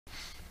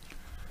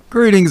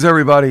Greetings,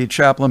 everybody.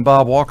 Chaplain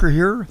Bob Walker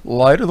here,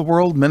 Light of the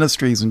World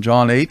Ministries. In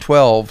John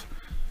 8:12,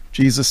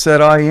 Jesus said,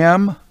 I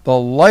am the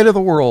light of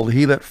the world.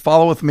 He that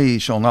followeth me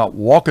shall not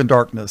walk in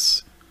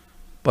darkness,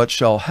 but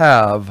shall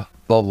have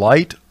the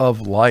light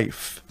of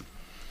life.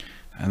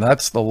 And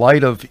that's the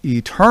light of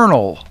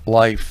eternal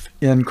life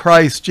in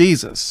Christ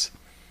Jesus.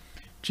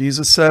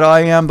 Jesus said,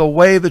 I am the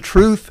way, the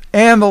truth,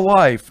 and the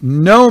life.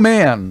 No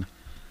man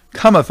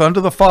cometh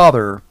unto the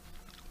Father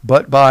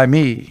but by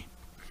me.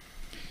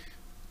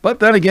 But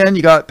then again,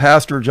 you got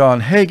Pastor John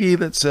Hagee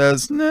that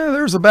says,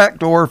 there's a back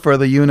door for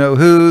the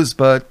you-know-whos,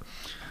 but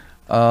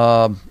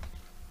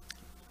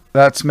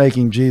that's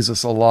making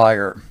Jesus a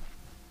liar.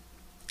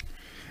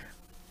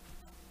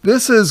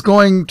 This is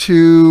going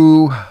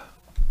to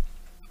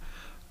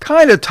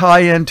kind of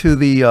tie into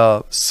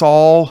the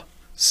Saul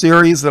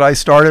series that I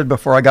started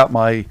before I got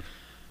my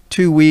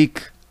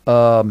 2-week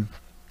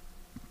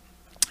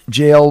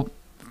jail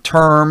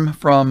term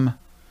from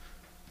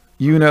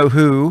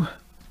you-know-who.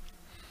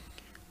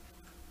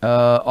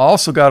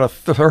 Also got a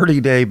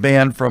 30-day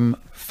ban from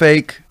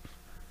Fake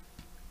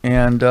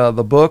and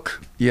the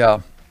book.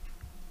 Yeah.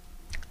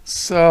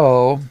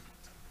 So,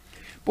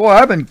 boy,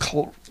 I've been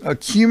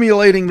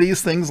accumulating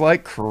these things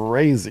like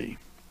crazy.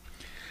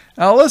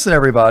 Now, listen,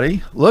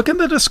 everybody. Look in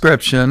the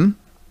description.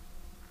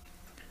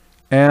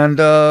 And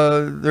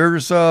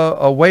there's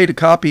a way to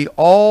copy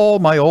all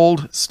my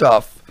old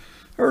stuff.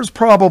 There's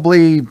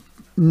probably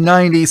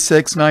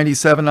 96,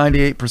 97,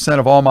 98%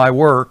 of all my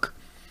work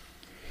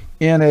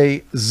in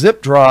a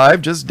zip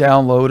drive. Just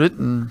download it,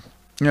 and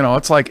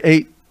it's like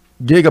 8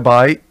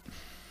 gigabyte,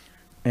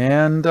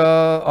 and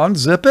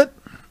unzip it,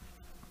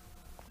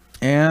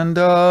 and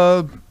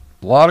a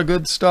lot of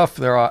good stuff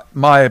there,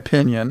 my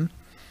opinion.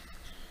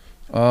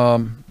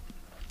 A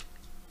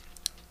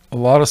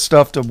lot of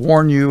stuff to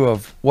warn you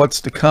of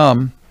what's to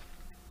come.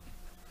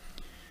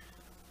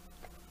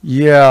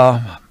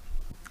 Yeah,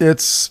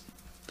 if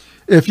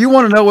you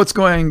want to know what's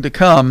going to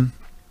come,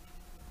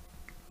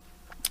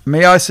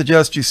 may I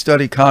suggest you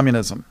study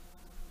communism,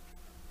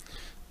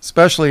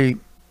 especially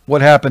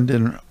what happened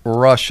in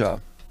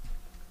Russia.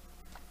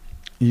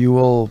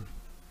 That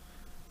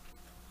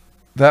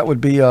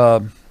would be a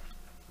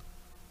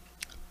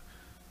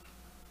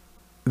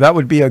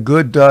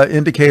good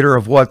indicator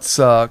of what's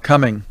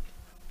coming.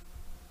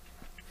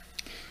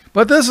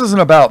 But this isn't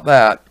about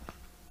that.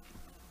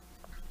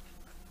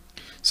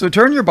 So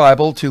turn your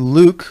Bible to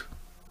Luke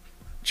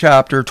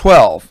chapter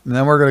 12, and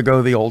then we're going to go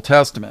to the Old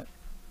Testament.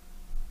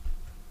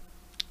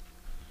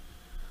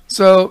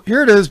 So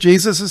here it is,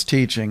 Jesus is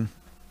teaching.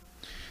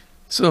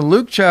 So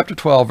Luke chapter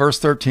 12, verse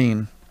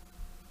 13.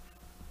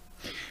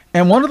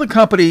 And one of the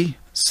company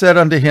said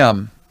unto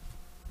him,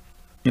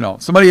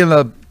 somebody in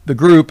the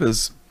group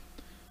says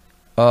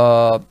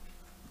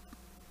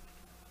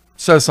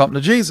something to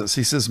Jesus.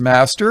 He says,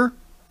 Master,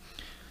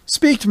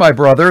 speak to my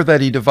brother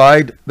that he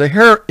divide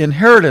the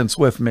inheritance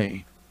with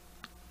me.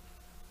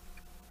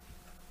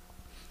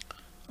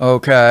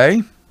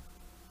 Okay.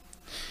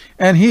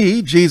 And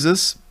he,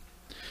 Jesus,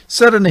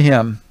 said unto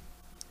him,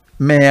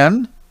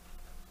 Man,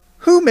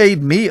 who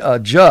made me a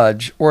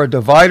judge or a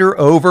divider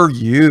over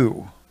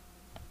you?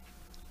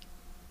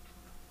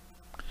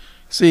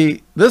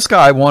 See, this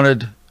guy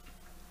wanted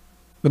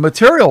the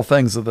material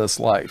things of this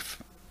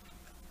life.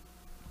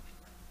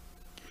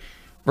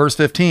 Verse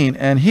 15,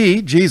 And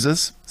he,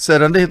 Jesus,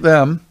 said unto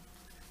them,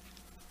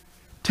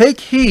 Take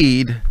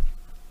heed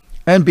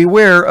and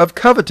beware of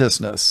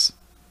covetousness.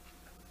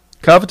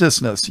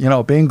 Covetousness,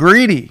 being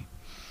greedy.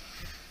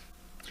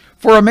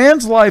 For a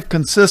man's life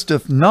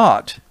consisteth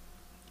not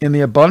in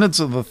the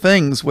abundance of the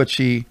things which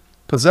he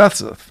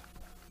possesseth.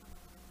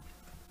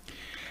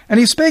 And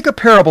he spake a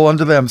parable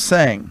unto them,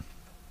 saying,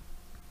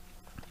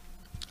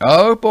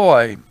 oh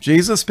boy,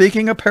 Jesus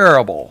speaking a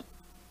parable,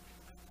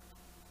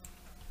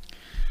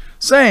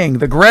 saying,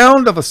 The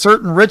ground of a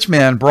certain rich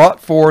man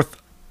brought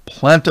forth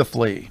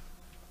plentifully.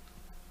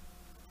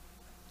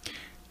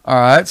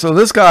 All right, so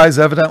this guy's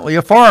evidently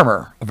a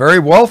farmer, a very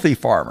wealthy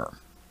farmer.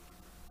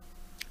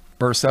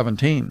 Verse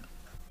 17.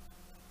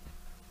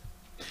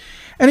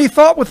 And he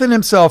thought within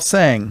himself,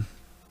 saying,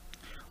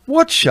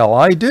 What shall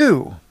I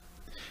do?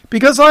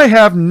 Because I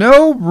have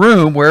no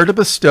room where to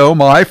bestow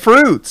my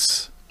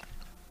fruits.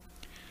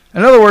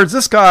 In other words,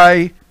 this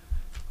guy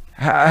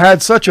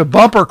had such a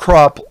bumper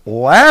crop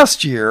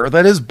last year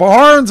that his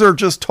barns are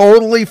just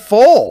totally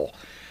full.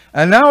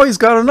 And now he's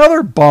got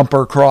another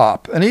bumper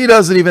crop, and he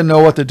doesn't even know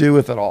what to do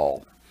with it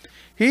all.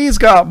 He's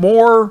got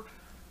more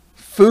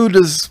food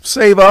to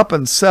save up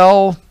and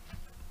sell.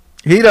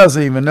 He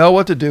doesn't even know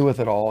what to do with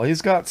it all.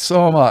 He's got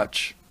so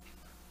much.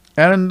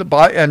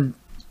 And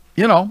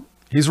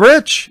he's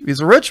rich. He's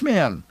a rich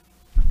man.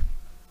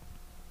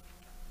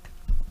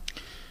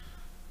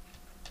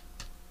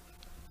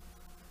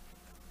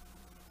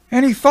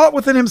 And he thought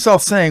within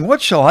himself, saying,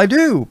 What shall I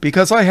do?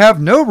 Because I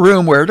have no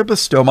room where to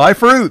bestow my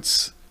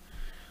fruits.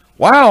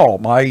 Wow,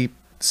 my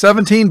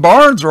 17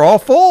 barns are all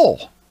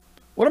full.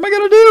 What am I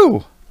going to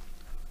do?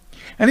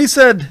 And he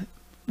said,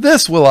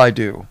 This will I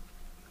do.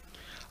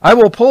 I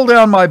will pull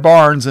down my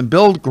barns and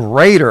build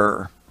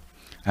greater,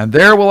 and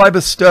there will I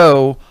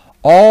bestow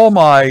all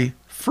my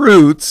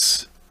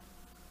fruits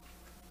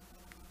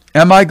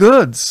and my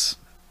goods.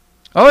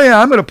 Oh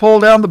yeah, I'm going to pull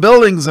down the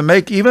buildings and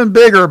make even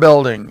bigger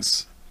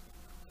buildings.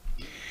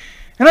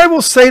 And I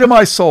will say to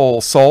my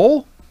soul,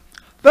 Soul,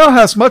 thou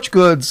hast much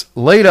goods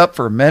laid up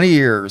for many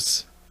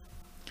years.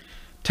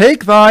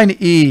 Take thine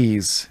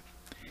ease,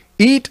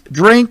 eat,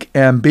 drink,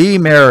 and be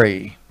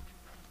merry.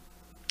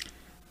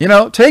 You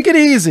know, take it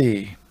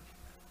easy.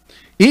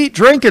 Eat,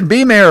 drink, and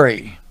be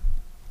merry.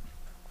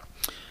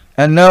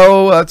 And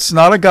no, it's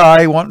not a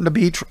guy wanting to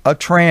be a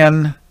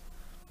tran,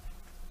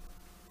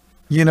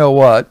 you know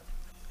what,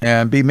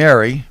 and be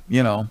merry,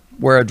 you know,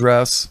 wear a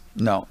dress.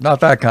 No, not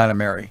that kind of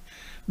merry.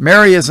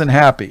 Merry isn't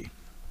happy.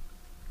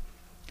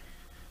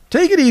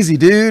 Take it easy,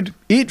 dude.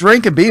 Eat,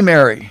 drink, and be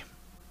merry.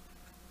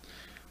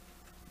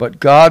 But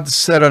God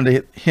said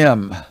unto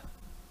him,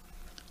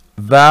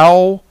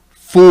 Thou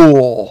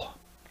fool.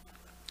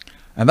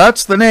 And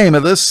that's the name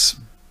of this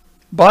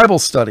Bible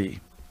study.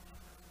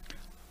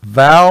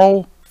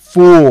 Thou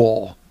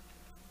fool.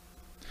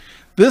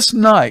 This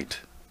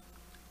night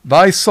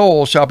thy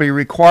soul shall be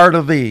required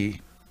of thee.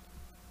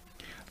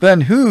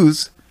 Then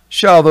whose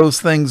shall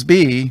those things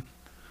be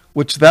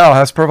which thou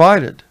hast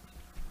provided?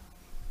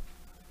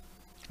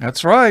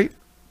 That's right.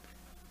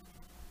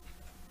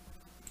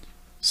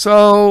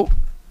 So,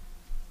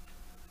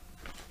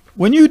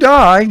 when you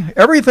die,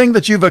 everything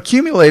that you've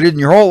accumulated in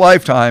your whole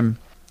lifetime,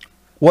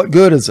 what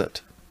good is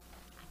it?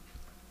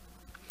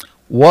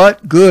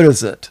 What good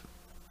is it?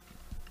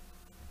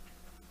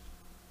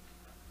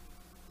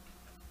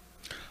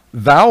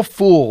 Thou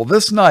fool,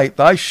 this night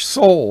thy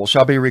soul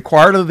shall be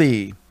required of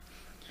thee.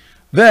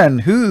 Then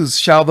whose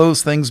shall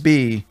those things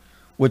be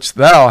which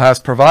thou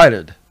hast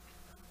provided?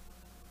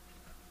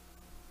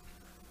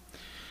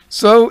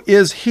 So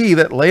is he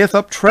that layeth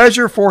up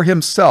treasure for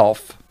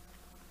himself,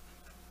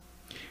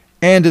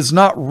 and is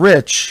not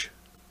rich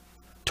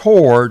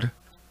toward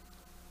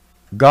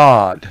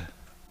God.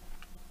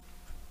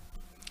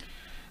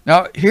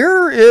 Now,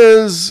 here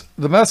is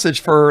the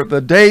message for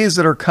the days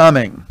that are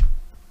coming.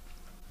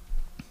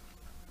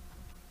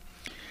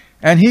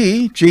 And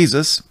he,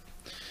 Jesus,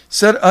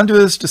 said unto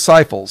his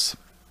disciples,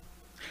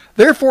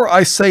 Therefore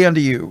I say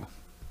unto you,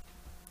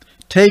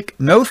 take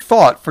no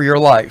thought for your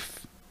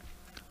life,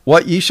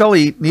 what ye shall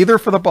eat, neither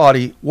for the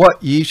body,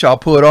 what ye shall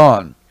put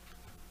on.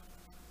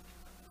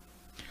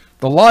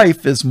 The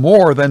life is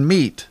more than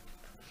meat,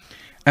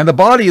 and the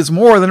body is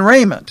more than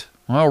raiment.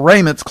 Well,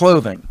 raiment is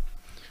clothing.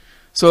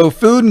 So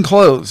food and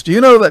clothes. Do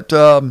you know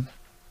that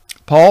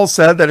Paul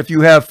said that if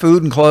you have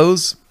food and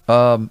clothes,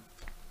 to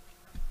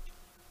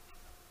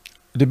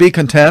be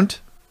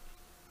content?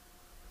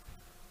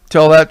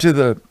 Tell that to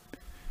the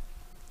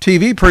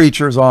TV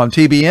preachers on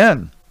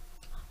TBN.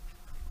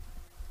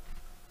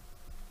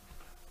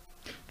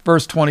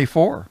 Verse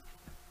 24.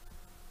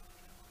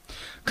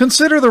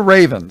 Consider the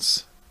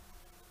ravens,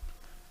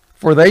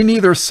 for they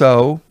neither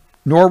sow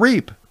nor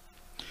reap,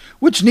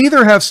 which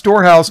neither have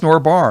storehouse nor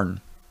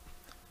barn,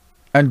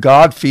 and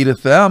God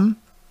feedeth them.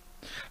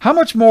 How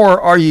much more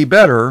are ye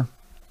better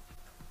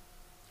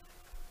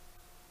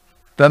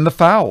than the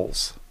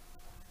fowls?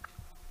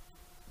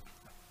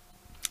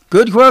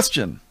 Good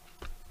question.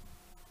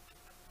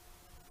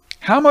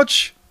 How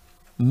much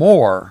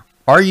more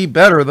are ye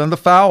better than the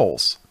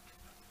fowls?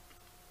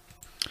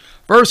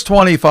 Verse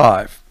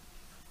 25.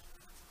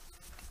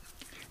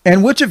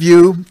 And which of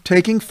you,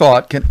 taking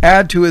thought, can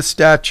add to his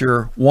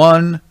stature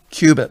 1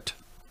 cubit?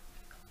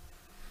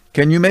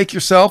 Can you make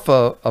yourself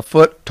a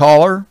foot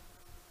taller?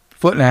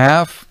 Foot and a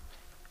half?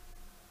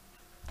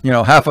 You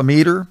know, half a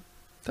meter?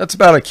 That's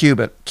about a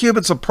cubit.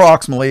 Cubit's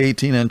approximately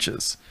 18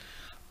 inches.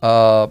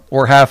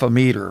 Or half a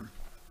meter.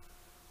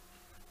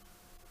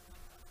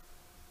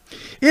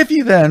 If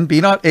ye then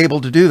be not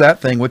able to do that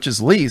thing which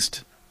is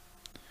least,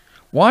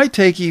 why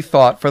take ye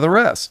thought for the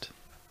rest?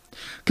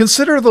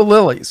 Consider the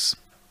lilies,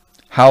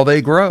 how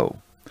they grow.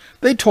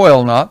 They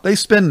toil not, they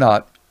spin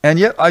not, and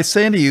yet I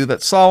say unto you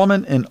that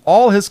Solomon in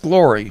all his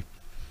glory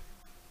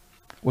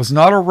was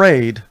not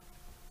arrayed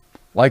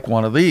like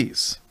one of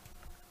these.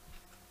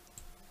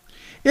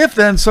 If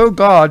then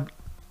God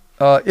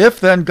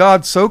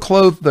so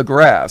clothed the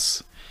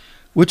grass,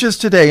 which is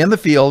today in the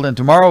field and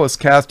tomorrow is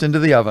cast into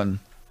the oven,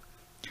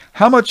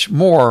 how much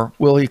more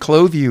will he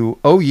clothe you,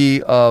 O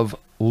ye of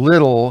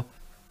little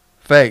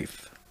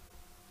faith?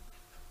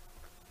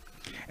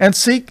 And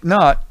seek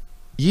not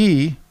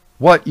ye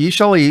what ye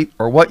shall eat,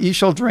 or what ye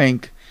shall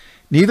drink,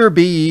 neither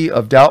be ye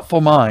of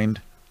doubtful mind.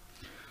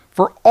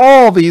 For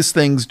all these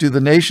things do the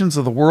nations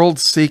of the world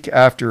seek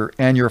after,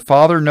 and your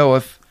Father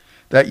knoweth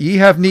that ye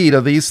have need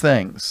of these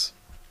things.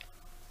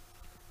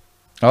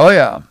 Oh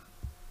yeah.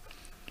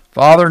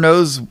 Father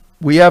knows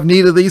we have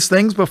need of these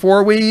things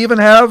before we even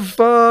have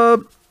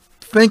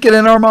think it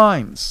in our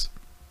minds.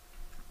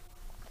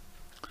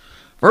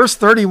 Verse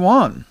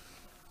 31.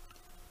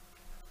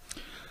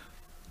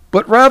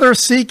 But rather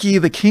seek ye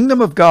the kingdom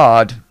of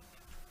God,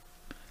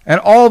 and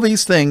all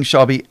these things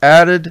shall be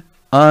added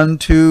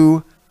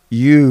unto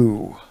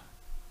you.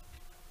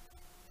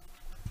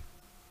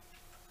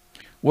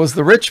 Was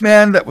the rich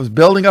man that was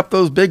building up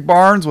those big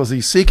barns, was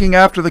he seeking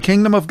after the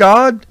kingdom of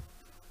God?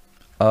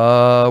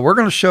 We're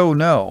going to show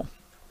no.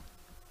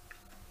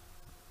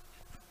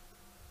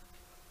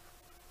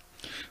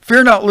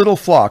 Fear not, little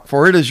flock,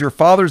 for it is your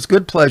Father's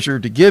good pleasure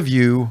to give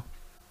you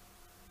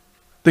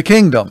the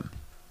kingdom.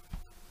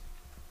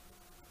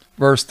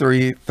 Verse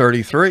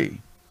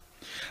 33.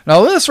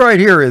 Now this right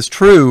here is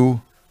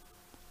true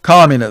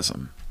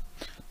communism.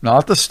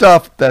 Not the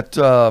stuff that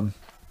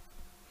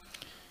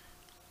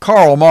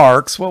Karl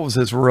Marx, what was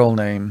his real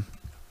name?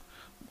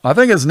 I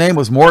think his name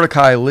was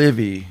Mordecai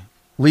Levy.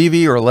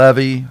 Levy or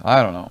Levy,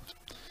 I don't know.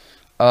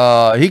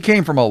 He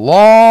came from a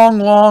long,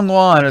 long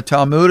line of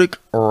Talmudic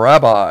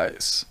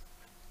rabbis.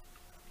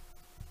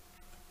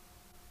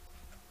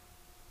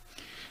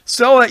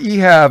 Sell that ye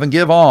have and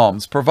give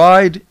alms.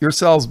 Provide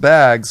yourselves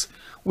bags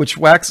which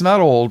wax not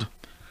old,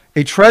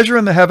 a treasure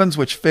in the heavens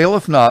which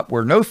faileth not,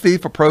 where no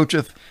thief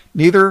approacheth,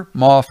 neither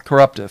moth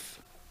corrupteth.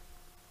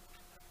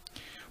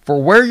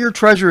 For where your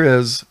treasure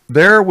is,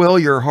 there will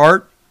your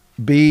heart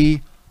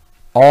be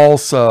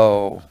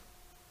also.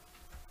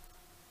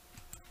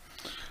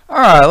 All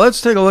right,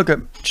 let's take a look at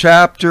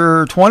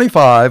chapter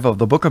 25 of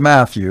the book of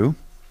Matthew.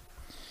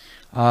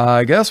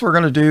 I guess we're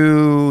going to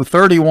do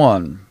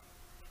 31,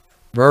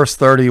 verse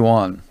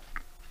 31.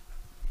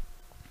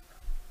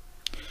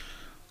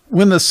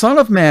 When the Son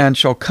of Man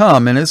shall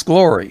come in his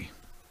glory,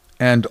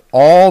 and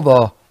all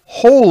the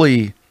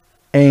holy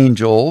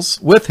angels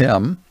with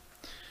him.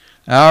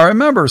 Now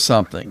remember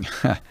something.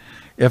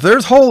 If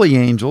there's holy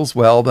angels,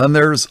 well, then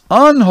there's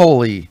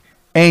unholy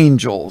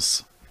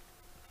angels.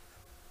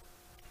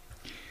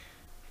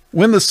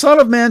 When the Son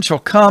of Man shall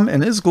come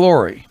in his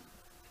glory,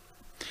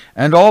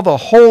 and all the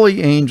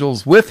holy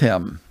angels with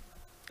him,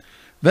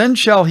 then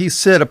shall he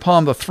sit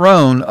upon the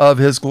throne of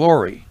his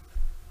glory.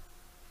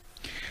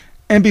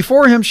 And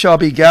before him shall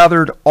be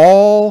gathered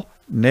all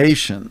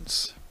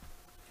nations,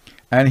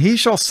 and he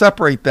shall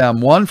separate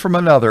them one from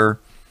another,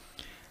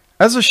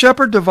 as a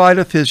shepherd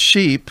divideth his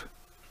sheep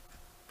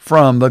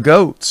from the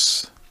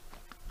goats.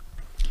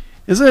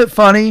 Isn't it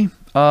funny?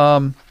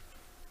 The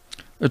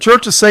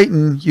Church of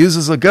Satan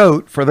uses a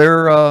goat for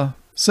their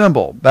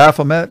symbol,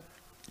 Baphomet.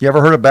 You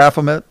ever heard of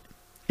Baphomet?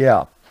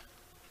 Yeah.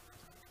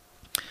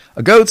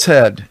 A goat's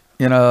head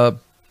in a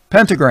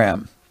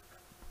pentagram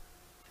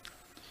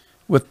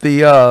with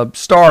the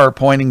star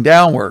pointing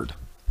downward.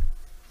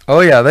 Oh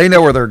yeah, they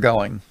know where they're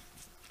going.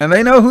 And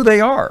they know who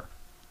they are.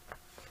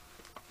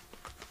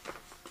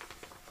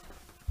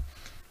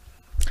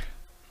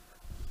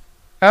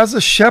 As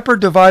a shepherd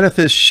divideth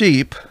his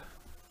sheep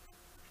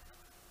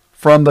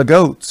from the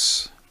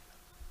goats,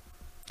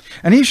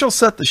 and he shall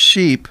set the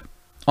sheep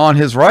on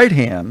his right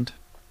hand.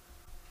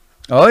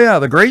 Oh yeah,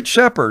 the great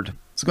shepherd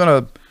is going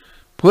to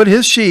put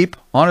his sheep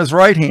on his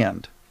right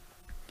hand,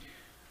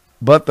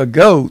 but the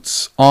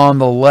goats on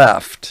the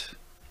left.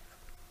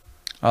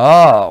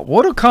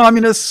 What do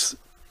communists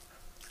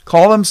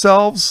call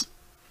themselves?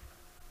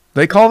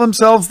 They call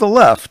themselves the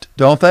left,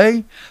 don't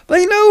they?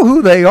 They know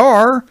who they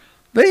are.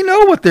 They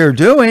know what they're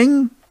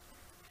doing.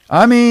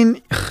 I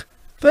mean,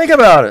 think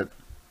about it.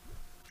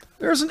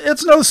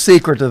 It's no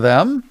secret to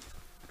them.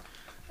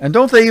 And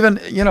don't they even,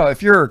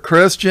 if you're a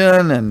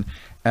Christian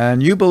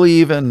and you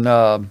believe in,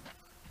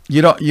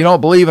 you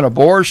don't believe in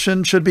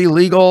abortion should be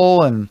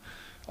legal and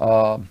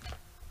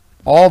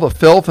all the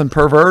filth and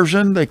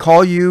perversion, they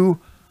call you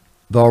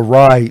the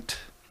right.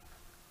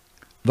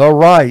 The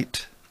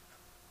right.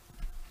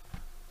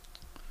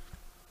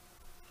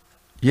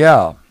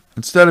 Yeah.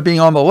 Instead of being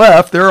on the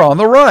left, they're on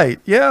the right.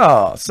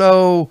 Yeah.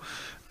 So,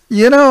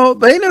 they know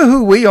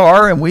who we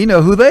are and we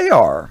know who they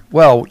are.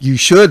 Well, you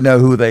should know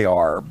who they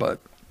are,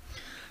 but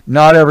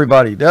not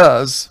everybody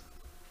does.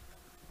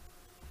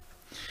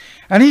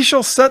 And he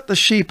shall set the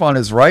sheep on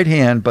his right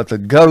hand, but the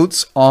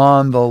goats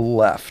on the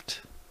left.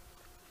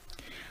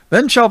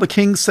 Then shall the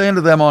king say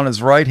unto them on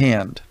his right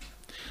hand,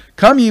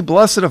 Come, ye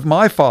blessed of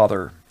my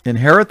Father,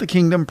 inherit the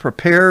kingdom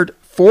prepared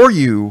for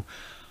you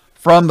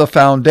from the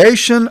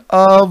foundation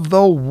of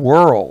the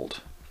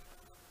world.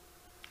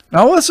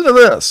 Now listen to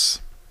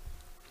this.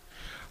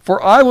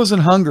 For I was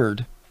an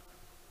hungered,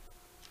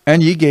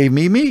 and ye gave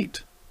me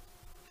meat.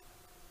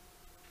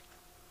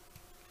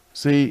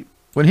 See,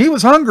 when he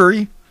was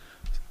hungry,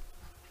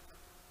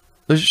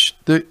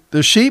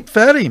 the sheep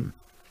fed him.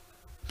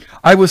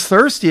 I was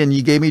thirsty, and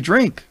ye gave me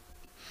drink.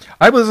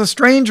 I was a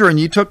stranger, and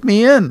ye took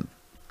me in.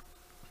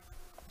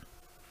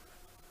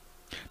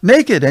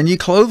 Naked, and ye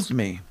clothed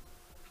me.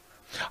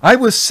 I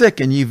was sick,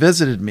 and ye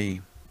visited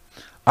me.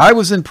 I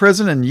was in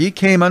prison, and ye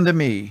came unto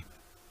me.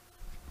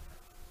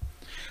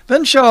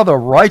 Then shall the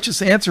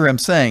righteous answer him,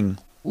 saying,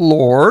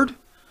 Lord,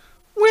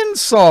 when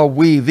saw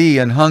we thee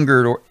an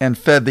hungered and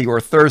fed thee, or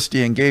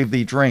thirsty and gave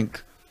thee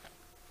drink?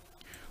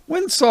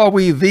 When saw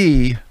we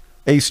thee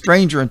a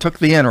stranger and took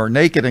thee in, or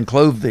naked and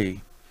clothed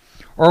thee?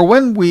 Or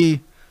when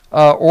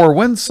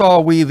saw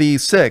we thee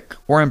sick,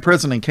 or in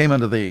prison and came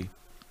unto thee?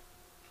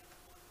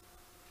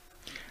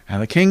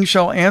 And the king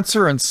shall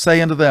answer and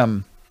say unto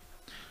them,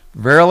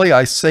 Verily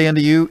I say unto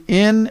you,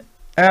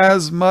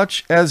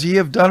 inasmuch as ye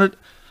have done it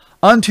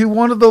unto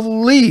one of the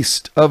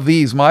least of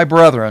these my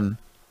brethren,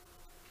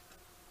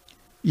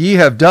 ye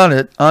have done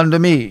it unto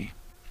me.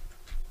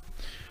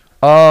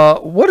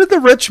 What did the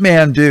rich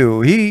man do?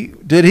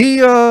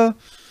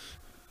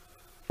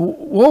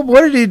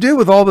 What did he do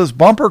with all those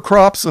bumper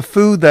crops of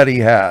food that he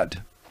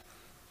had?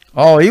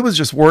 Oh, he was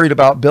just worried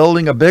about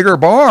building a bigger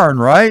barn,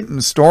 right?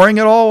 And storing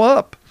it all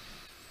up.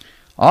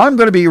 I'm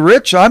going to be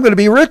rich. I'm going to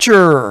be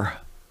richer.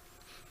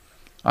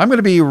 I'm going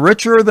to be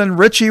richer than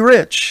Richie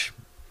Rich.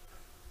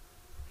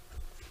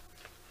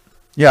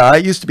 Yeah,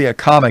 it used to be a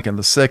comic in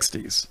the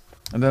 60s.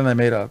 And then they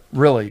made a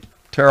really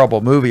terrible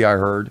movie, I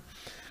heard.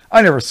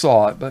 I never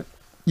saw it, but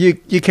you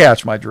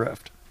catch my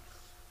drift.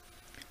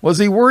 Was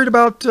he worried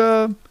about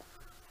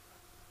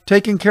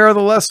taking care of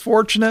the less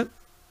fortunate?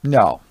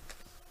 No.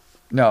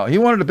 No, he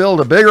wanted to build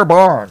a bigger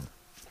barn.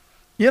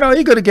 You know,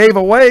 he could have gave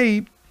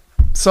away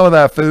some of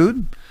that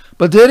food.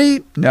 But did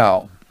he?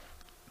 No.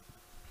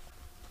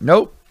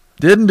 Nope.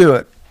 Didn't do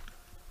it.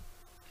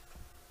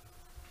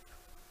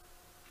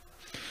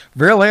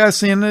 Verily I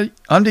say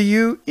unto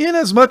you,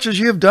 inasmuch as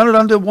ye have done it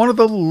unto one of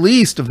the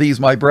least of these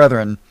my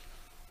brethren,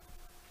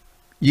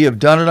 ye have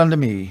done it unto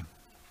me.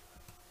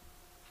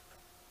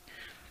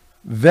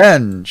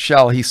 Then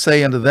shall he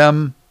say unto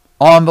them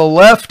on the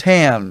left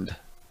hand,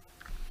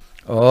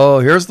 oh,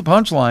 here's the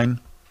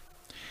punchline,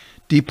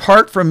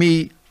 depart from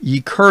me,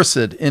 ye cursed,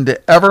 into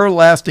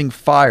everlasting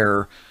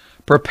fire,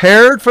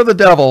 prepared for the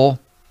devil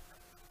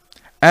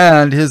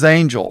and his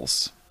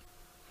angels.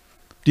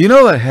 Do you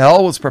know that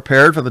hell was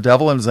prepared for the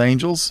devil and his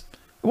angels?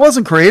 It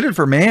wasn't created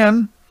for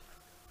man.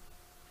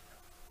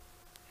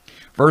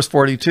 Verse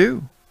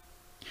 42.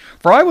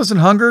 For I was an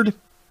hungered,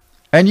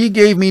 and ye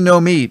gave me no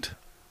meat.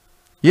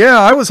 Yeah,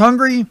 I was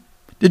hungry.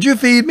 Did you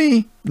feed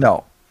me?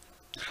 No.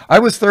 I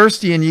was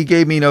thirsty, and ye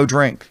gave me no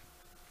drink.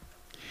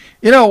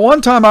 You know,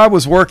 one time I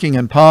was working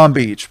in Palm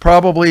Beach,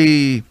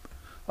 probably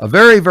a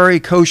very, very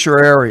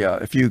kosher area,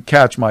 if you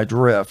catch my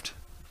drift.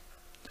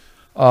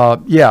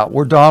 Yeah,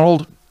 where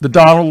the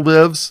Donald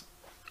lives.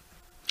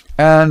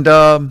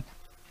 And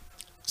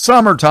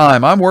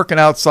summertime, I'm working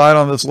outside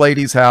on this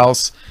lady's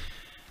house,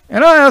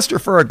 and I asked her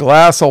for a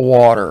glass of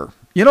water.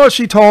 You know what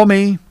she told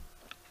me?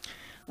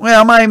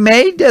 Well, my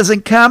maid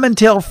doesn't come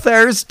until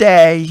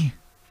Thursday.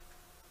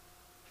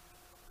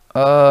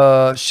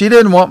 She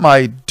didn't want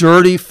my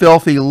dirty,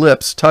 filthy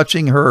lips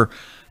touching her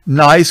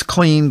nice,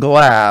 clean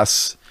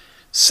glass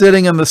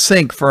sitting in the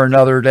sink for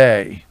another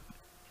day.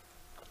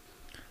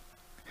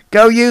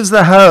 Go use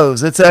the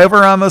hose. It's over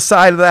on the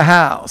side of the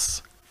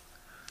house.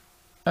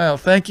 Oh,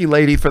 thank you,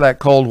 lady, for that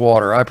cold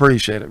water. I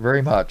appreciate it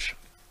very much.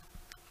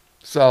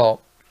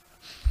 So,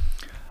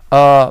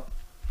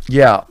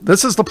 yeah,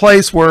 this is the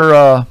place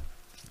where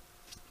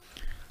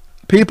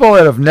people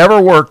that have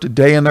never worked a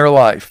day in their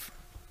life.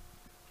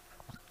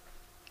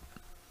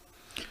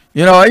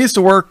 You know, I used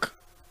to work,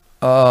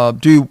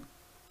 do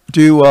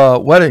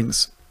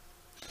weddings,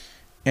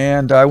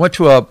 and I went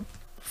to a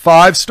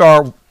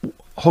 5-star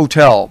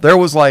hotel. There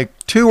was like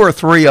 2 or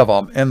 3 of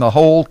them in the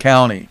whole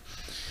county.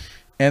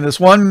 And this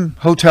one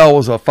hotel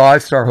was a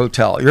 5-star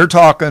hotel. You're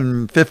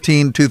talking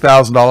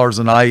 $2,000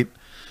 a night.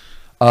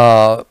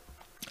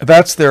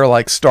 That's their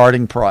like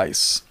starting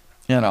price,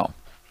 you know.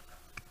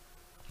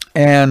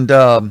 And,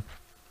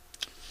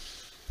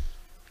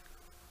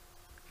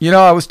 you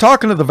know, I was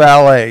talking to the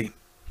valet,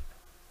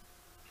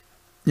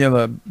 you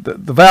know,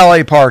 the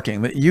valet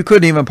parking. You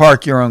couldn't even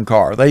park your own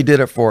car. They did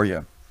it for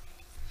you.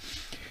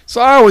 So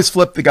I always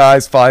flip the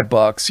guys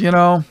 $5, you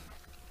know,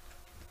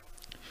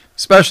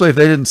 especially if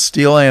they didn't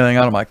steal anything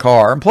out of my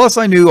car. And plus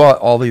I knew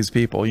all these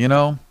people, you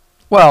know,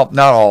 well,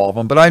 not all of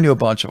them, but I knew a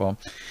bunch of them.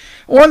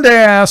 One day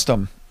I asked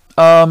them,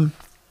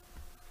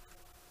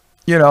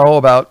 you know,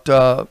 about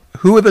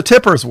who the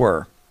tippers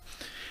were.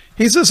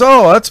 He says,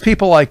 oh, that's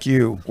people like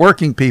you,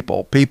 working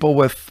people, people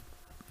with,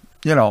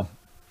 you know,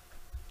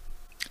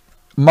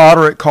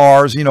 moderate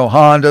cars, you know,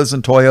 Hondas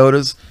and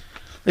Toyotas.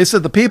 They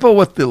said the people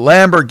with the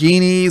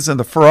Lamborghinis and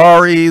the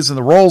Ferraris and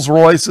the Rolls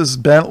Royces,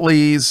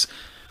 Bentleys,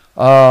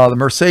 the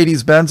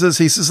Mercedes Benzes,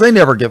 he says, they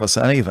never give us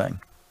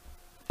anything.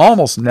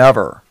 Almost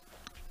never.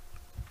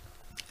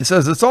 He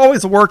says, it's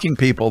always the working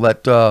people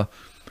that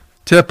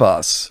tip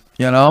us,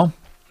 you know.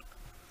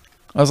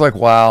 I was like,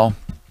 wow.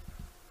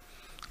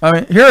 I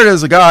mean, here it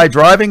is, a guy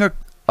driving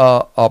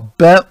a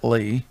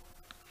Bentley,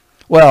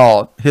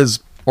 well,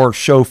 or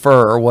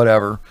chauffeur or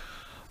whatever,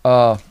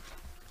 a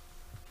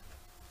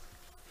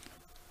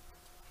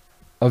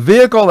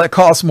vehicle that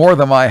costs more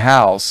than my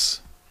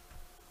house,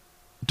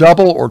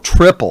 double or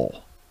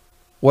triple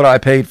what I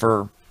paid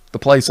for the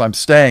place I'm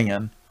staying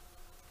in.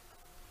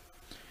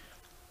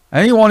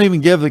 And he won't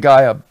even give the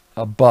guy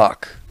a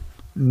buck.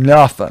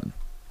 Nothing.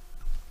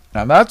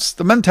 And that's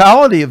the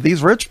mentality of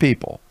these rich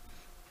people.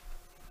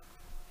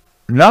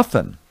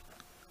 Nothing.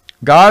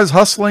 Guy's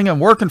hustling and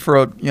working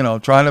for, you know,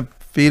 trying to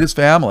feed his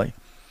family.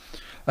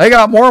 They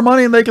got more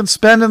money than they can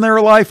spend in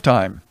their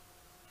lifetime.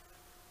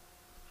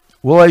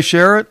 Will they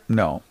share it?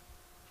 No.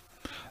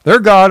 Their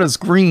God is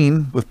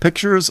green with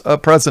pictures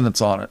of presidents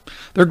on it.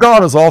 Their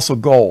God is also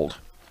gold.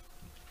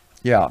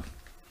 Yeah.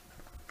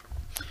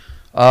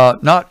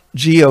 Not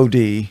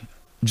G-O-D,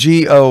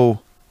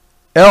 G-O-L-D.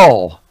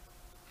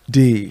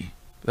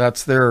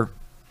 That's their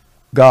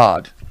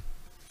God.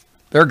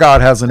 Their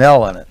God has an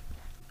L in it.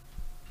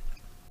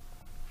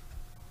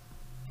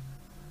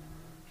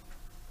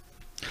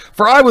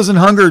 For I was an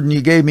hungered, and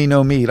ye gave me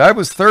no meat. I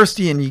was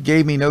thirsty, and ye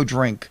gave me no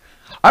drink.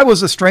 I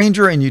was a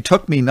stranger, and ye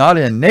took me not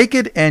in.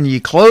 Naked, and ye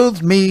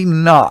clothed me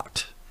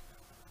not.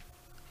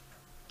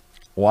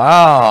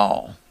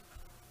 Wow.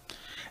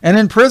 And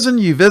in prison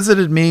ye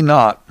visited me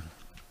not.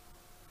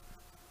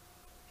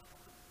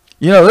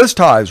 You know, this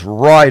ties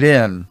right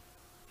in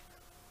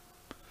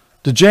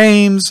to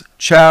James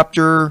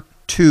chapter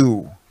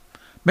 2.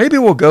 Maybe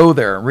we'll go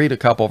there and read a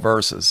couple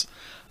verses.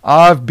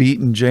 I've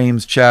beaten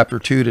James chapter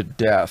 2 to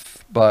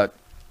death, but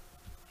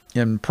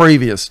in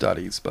previous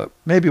studies, but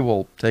maybe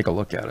we'll take a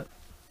look at it.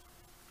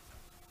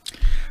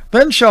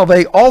 Then shall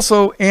they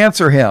also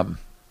answer him.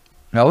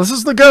 Now this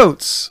is the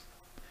goats,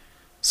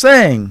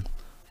 saying,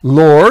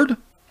 Lord,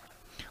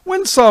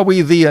 when saw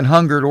we thee an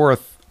hungered or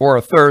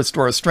athirst,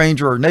 or a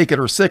stranger, or naked,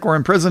 or sick, or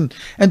in prison,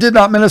 and did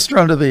not minister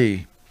unto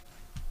thee?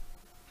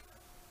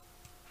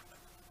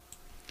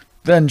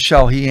 Then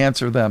shall he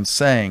answer them,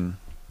 saying,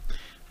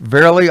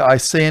 Verily I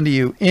say unto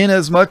you,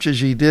 inasmuch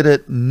as ye did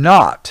it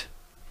not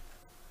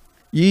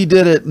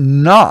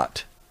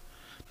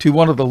to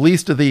one of the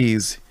least of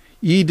these,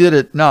 ye did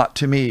it not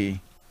to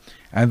me.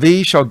 And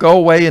these shall go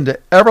away into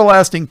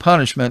everlasting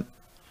punishment,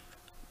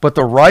 but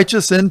the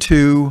righteous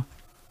into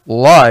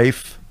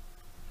life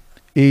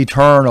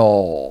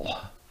eternal.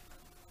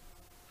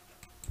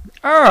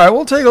 All right,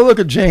 we'll take a look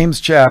at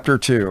James chapter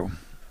 2,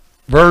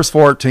 verse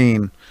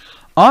 14.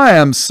 I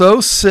am so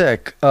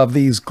sick of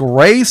these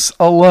grace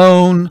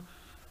alone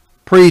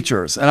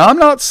preachers. And I'm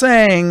not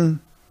saying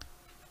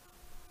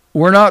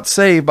we're not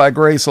saved by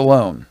grace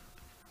alone.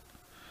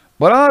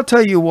 But I'll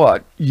tell you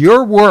what,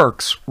 your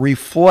works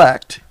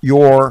reflect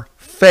your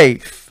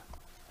faith.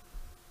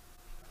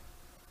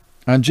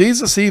 And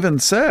Jesus even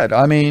said,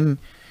 I mean,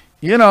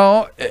 you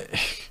know,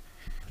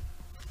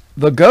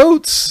 the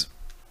goats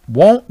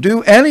won't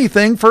do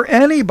anything for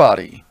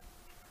anybody.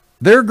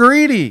 They're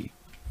greedy.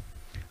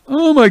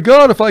 Oh my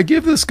God, if I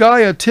give this guy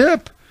a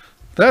tip,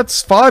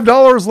 that's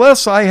 $5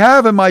 less I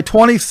have in my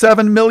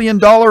 $27 million,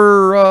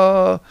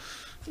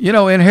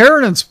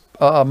 inheritance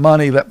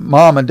money that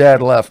mom and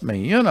dad left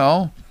me, you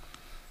know.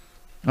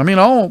 I mean,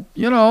 I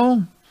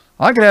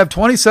could have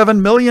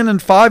 $27 million and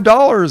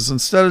 $5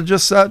 instead of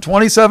just that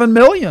 $27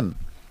 million.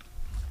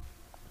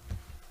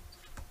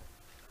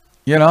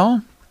 You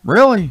know,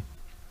 really.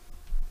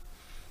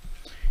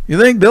 You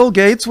think Bill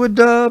Gates would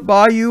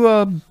buy you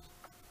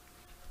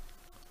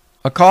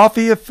a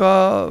coffee if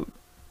at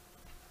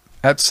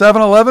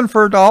 7-Eleven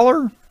for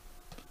 $1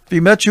 if he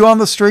met you on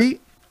the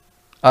street?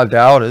 I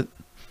doubt it.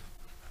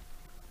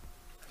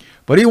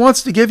 But he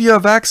wants to give you a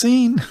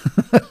vaccine.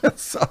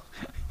 So,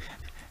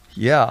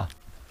 yeah.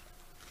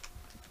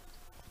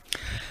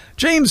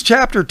 James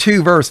chapter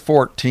 2, verse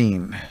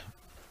 14.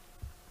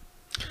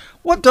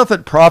 What doth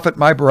it profit,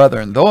 my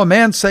brethren, though a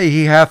man say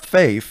he hath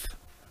faith,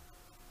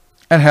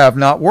 and have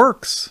not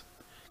works?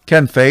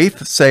 Can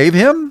faith save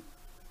him?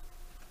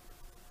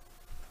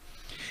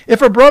 If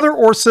a brother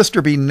or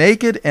sister be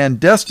naked and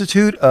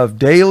destitute of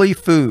daily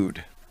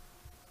food,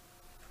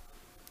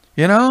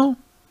 you know,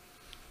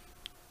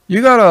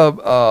 you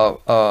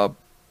got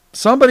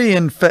somebody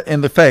in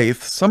the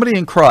faith, somebody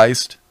in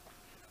Christ,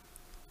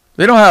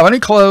 they don't have any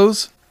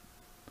clothes,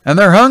 and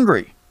they're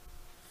hungry,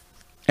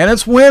 and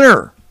it's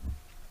winter.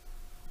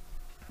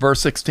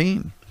 Verse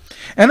 16.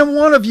 And if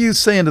one of you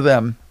say unto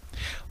them,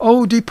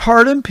 O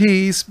depart in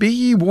peace, be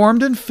ye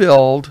warmed and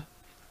filled,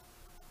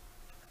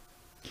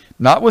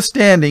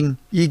 notwithstanding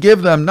ye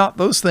give them not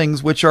those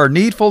things which are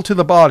needful to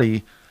the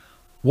body,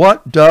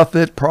 what doth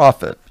it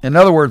profit? In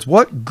other words,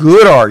 what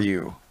good are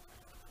you?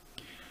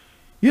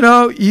 You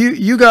know,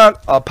 you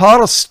got a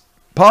pot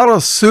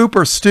of soup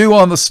or stew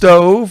on the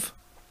stove,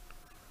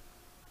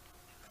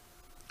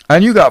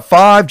 and you got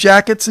 5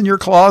 jackets in your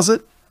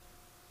closet.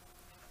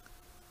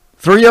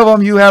 3 of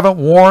them you haven't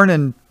worn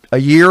in a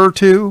year or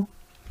 2.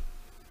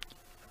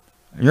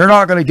 You're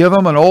not going to give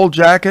them an old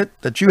jacket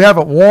that you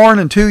haven't worn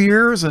in 2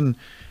 years, and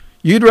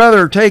you'd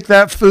rather take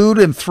that food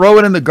and throw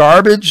it in the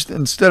garbage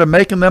instead of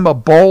making them a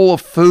bowl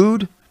of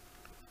food,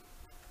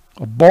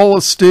 a bowl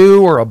of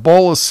stew or a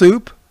bowl of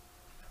soup.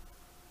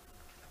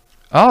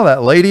 Oh,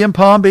 that lady in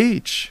Palm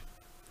Beach.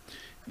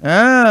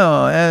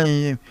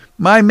 Oh,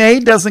 my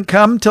maid doesn't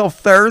come till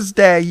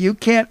Thursday. You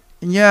can't,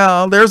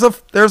 there's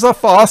a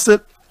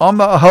faucet on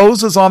the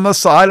hoses on the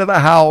side of the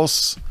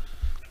house.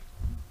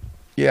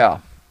 Yeah.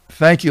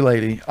 Thank you,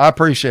 lady. I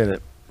appreciate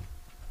it.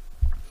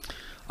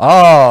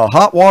 Ah,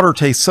 hot water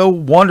tastes so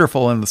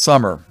wonderful in the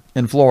summer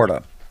in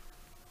Florida.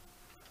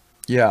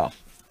 Yeah.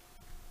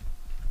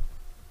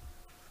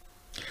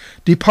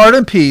 Depart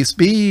in peace,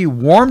 be ye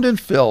warmed and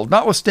filled,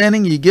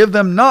 notwithstanding ye give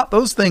them not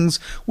those things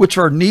which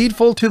are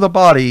needful to the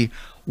body,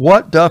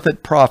 what doth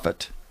it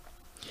profit?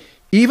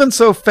 Even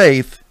so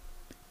faith,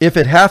 if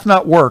it hath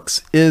not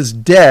works, is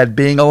dead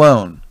being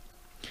alone.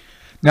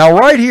 Now,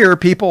 right here,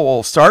 people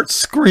will start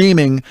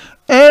screaming,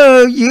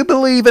 oh, you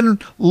believe in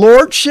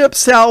lordship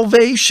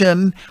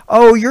salvation.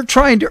 Oh, you're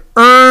trying to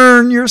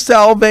earn your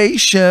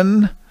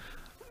salvation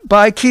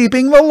by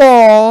keeping the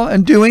law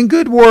and doing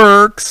good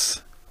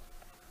works.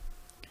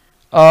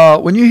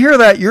 When you hear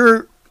that,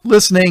 you're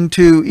listening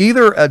to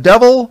either a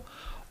devil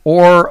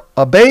or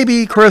a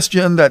baby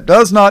Christian that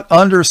does not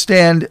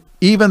understand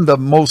even the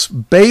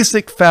most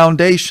basic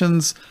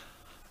foundations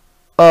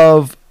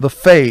of the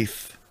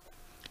faith.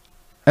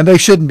 And they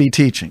shouldn't be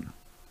teaching.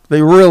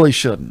 They really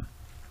shouldn't.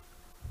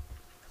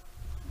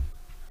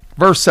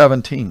 Verse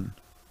 17.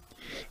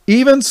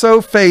 Even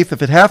so faith,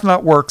 if it hath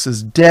not works,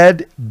 is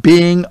dead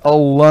being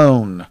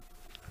alone.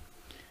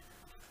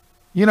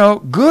 You know,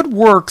 good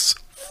works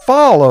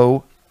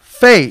follow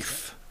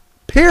faith.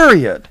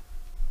 Period.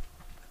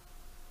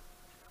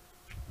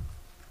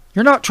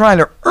 You're not trying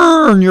to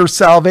earn your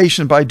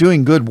salvation by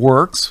doing good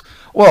works.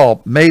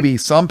 Well, maybe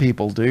some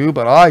people do,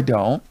 but I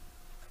don't.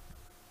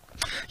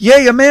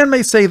 Yea, a man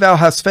may say, thou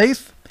hast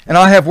faith, and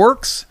I have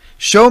works.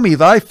 Show me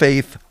thy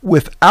faith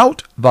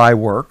without thy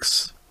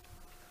works,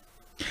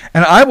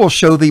 and I will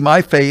show thee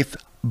my faith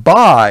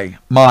by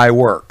my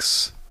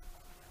works.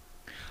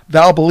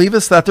 Thou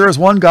believest that there is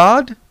one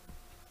God?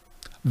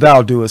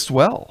 Thou doest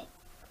well.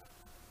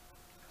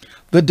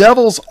 The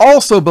devils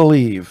also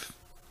believe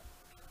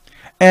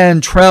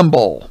and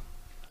tremble.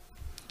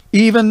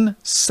 Even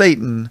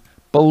Satan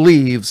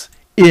believes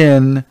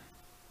in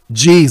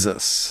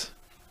Jesus.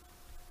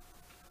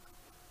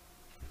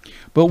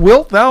 But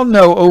wilt thou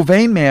know, O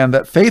vain man,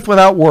 that faith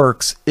without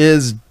works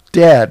is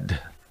dead?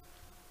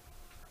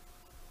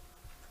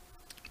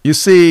 You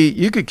see,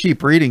 you could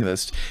keep reading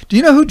this. Do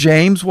you know who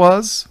James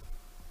was?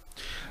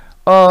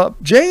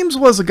 James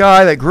was a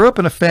guy that grew up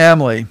in a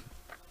family.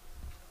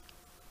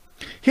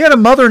 He had a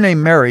mother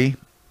named Mary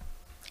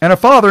and a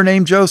father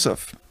named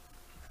Joseph.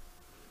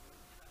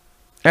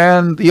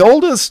 And the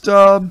oldest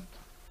male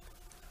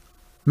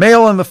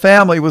in the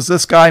family was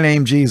this guy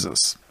named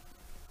Jesus.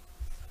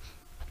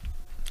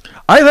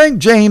 I think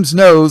James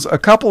knows a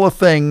couple of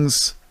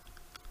things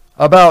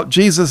about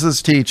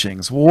Jesus'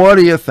 teachings. What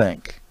do you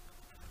think?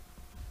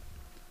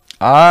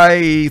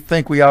 I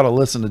think we ought to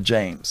listen to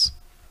James.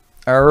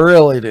 I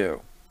really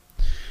do.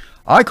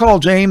 I call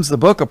James the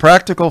book of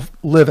practical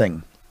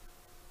living.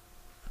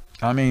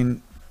 I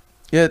mean,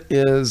 it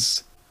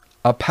is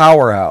a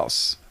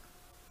powerhouse.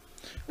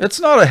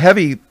 It's not a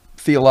heavy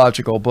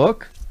theological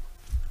book.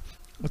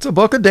 It's a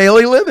book of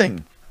daily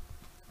living.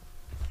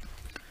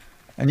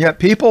 And yet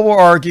people will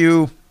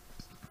argue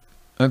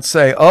and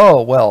say,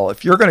 oh, well,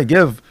 if you're going to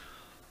give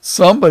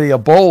somebody a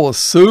bowl of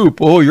soup,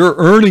 oh, you're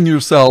earning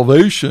your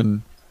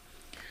salvation.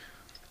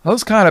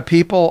 Those kind of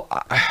people,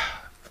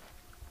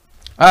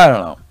 I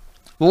don't know.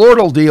 The Lord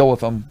will deal with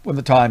them when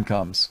the time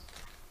comes.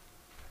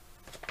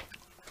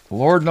 The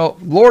Lord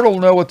will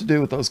know what to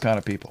do with those kind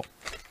of people.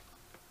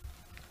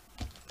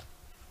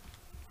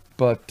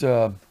 But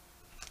I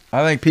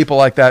think people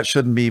like that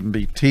shouldn't even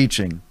be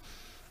teaching.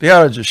 They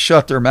ought to just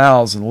shut their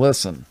mouths and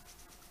listen.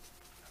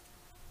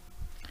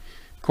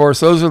 Of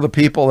course, those are the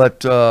people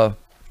that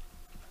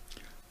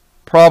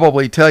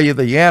probably tell you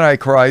the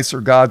Antichrist are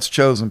God's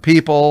chosen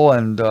people,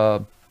 and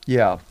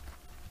yeah.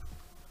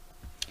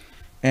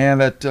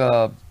 And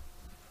that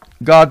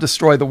God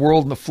destroyed the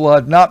world in the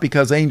flood, not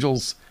because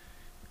angels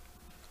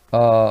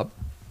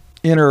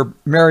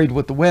intermarried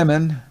with the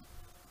women.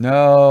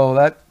 No,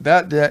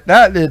 that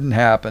didn't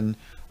happen.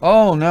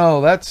 Oh,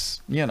 no,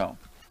 that's, you know.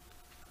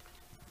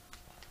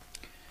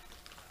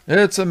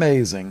 It's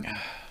amazing.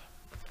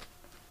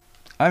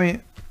 I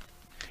mean,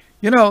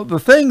 you know, the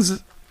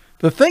things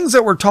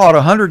that were taught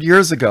 100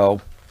 years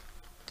ago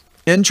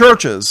in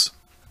churches,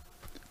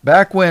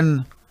 back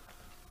when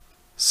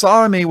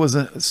sodomy was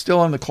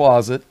still in the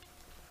closet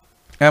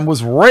and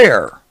was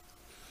rare,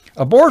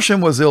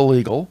 abortion was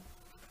illegal,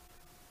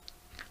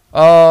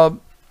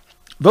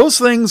 those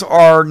things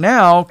are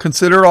now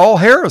considered all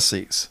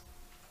heresies.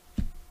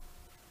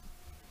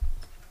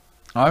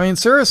 I mean,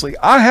 seriously,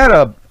 I had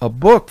a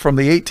book from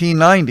the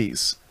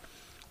 1890s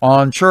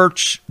on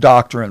church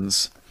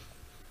doctrines.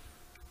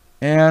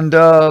 And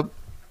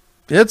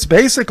it's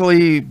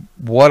basically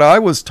what I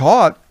was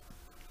taught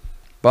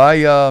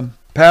by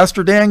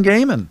Pastor Dan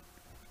Gayman.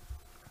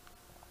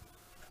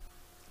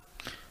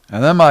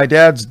 And then my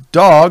dad's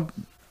dog,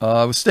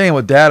 I was staying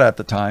with Dad at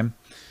the time.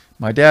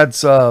 My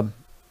dad's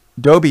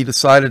Dobie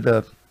decided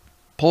to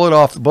pull it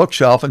off the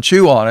bookshelf and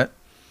chew on it.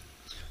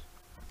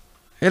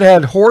 It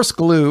had horse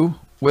glue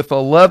with a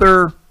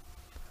leather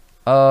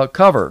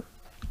cover.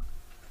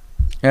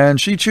 And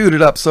she chewed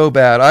it up so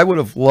bad. I would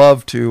have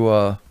loved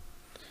to...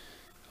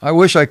 I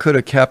wish I could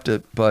have kept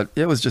it, but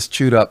it was just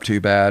chewed up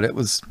too bad. It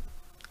was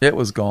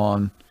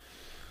gone.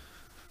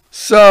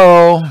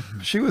 So,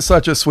 she was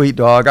such a sweet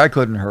dog. I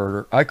couldn't hurt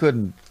her. I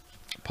couldn't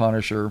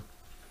punish her.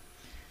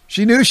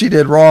 She knew she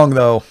did wrong,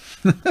 though.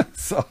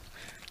 So,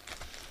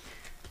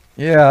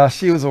 yeah,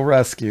 she was a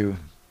rescue.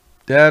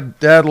 Dad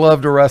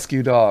loved to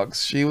rescue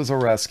dogs. She was a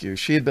rescue.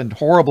 She had been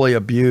horribly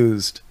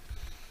abused.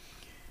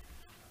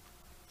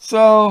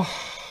 So,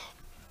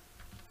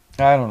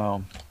 I don't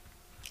know.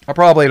 I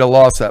probably would have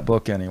lost that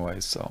book anyway,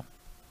 so.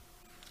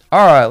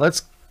 All right,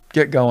 let's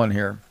get going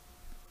here.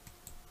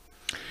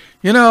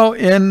 You know,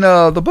 in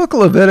the book of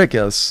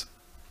Leviticus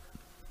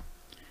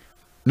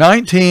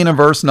 19 and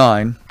verse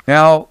 9,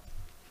 now,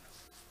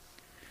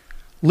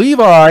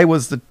 Levi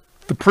was the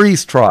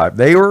priest tribe.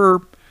 There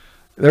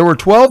were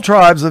 12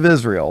 tribes of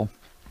Israel,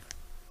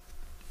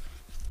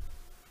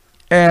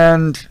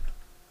 and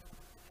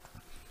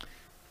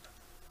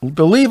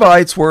the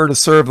Levites were to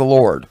serve the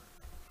Lord.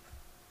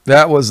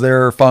 That was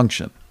their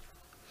function.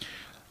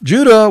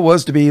 Judah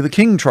was to be the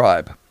king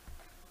tribe.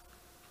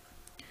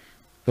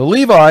 The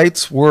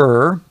Levites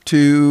were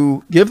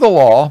to give the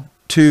law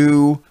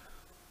to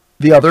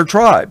the other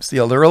tribes, the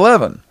other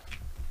 11.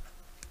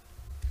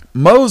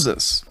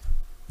 Moses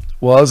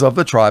was of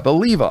the tribe of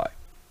Levi.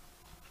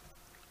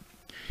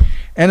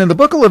 And in the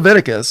book of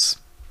Leviticus,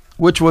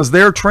 which was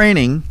their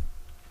training,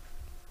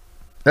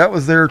 that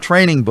was their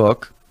training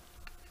book,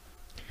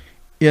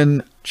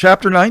 in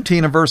chapter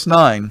 19 and verse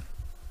 9,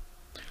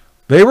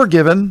 they were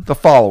given the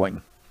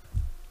following.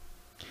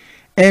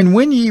 And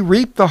when ye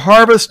reap the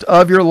harvest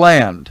of your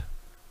land,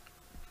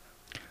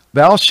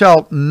 thou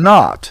shalt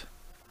not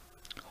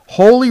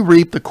wholly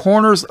reap the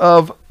corners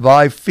of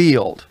thy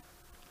field,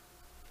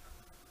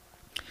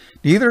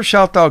 neither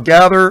shalt thou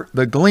gather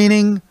the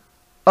gleaning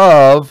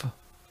of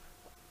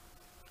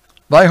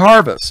thy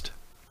harvest.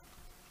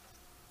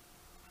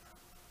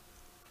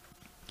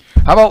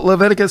 How about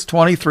Leviticus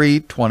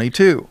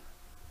 23:22?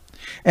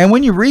 And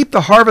when you reap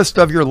the harvest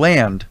of your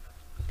land,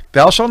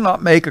 thou shalt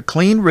not make a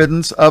clean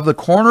riddance of the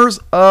corners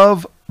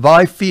of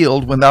thy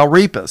field when thou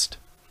reapest.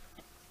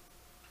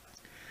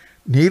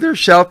 Neither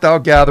shalt thou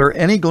gather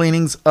any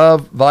gleanings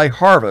of thy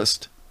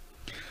harvest.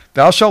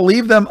 Thou shalt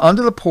leave them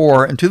unto the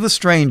poor and to the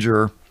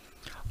stranger.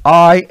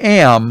 I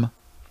am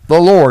the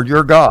Lord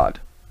your God.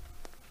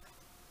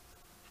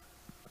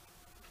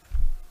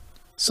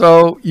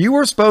 So you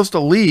were supposed to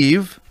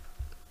leave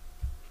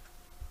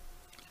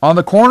on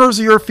the corners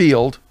of your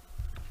field,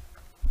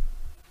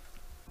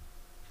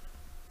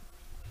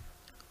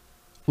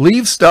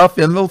 leave stuff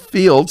in the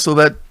field so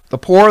that the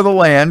poor of the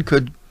land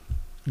could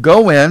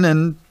go in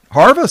and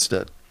harvest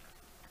it,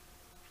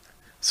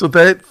 so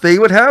that they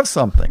would have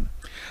something.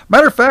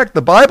 Matter of fact,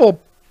 the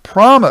Bible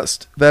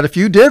promised that if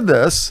you did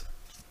this,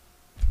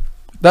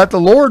 that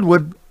the Lord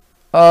would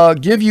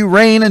give you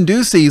rain in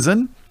due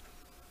season,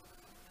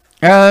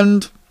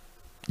 and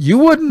you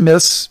would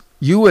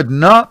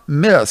not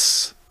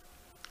miss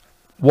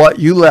what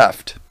you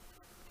left.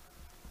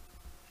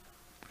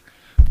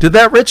 Did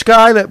that rich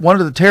guy that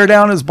wanted to tear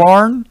down his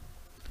barn,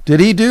 did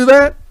he do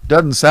that?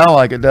 Doesn't sound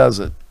like it, does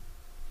it?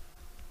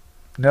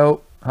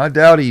 No, I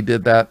doubt he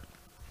did that.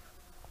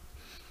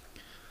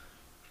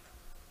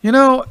 You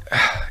know,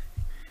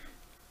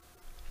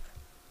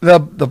 the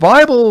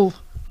Bible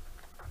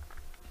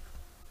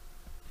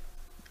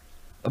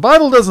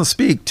doesn't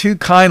speak too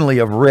kindly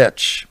of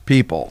rich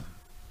people.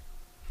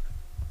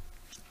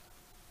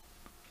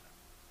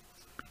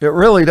 It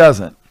really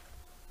doesn't.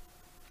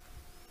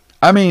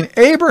 I mean,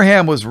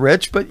 Abraham was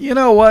rich, but you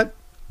know what?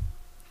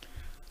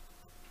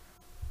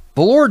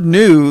 The Lord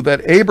knew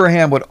that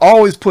Abraham would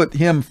always put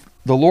the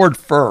Lord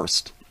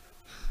first.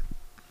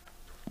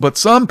 But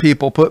some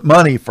people put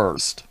money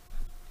first.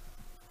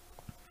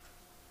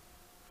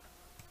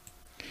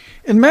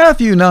 In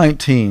Matthew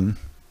 19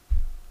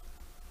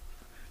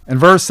 and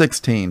verse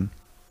 16,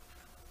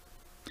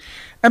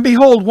 and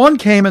behold, one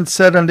came and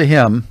said unto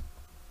him,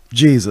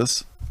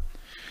 Jesus,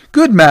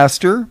 Good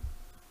master,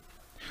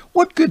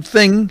 what good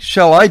thing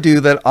shall I do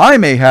that I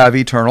may have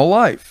eternal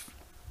life?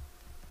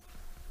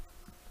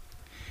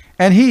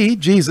 And he,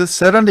 Jesus,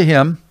 said unto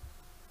him,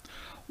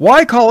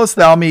 Why callest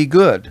thou me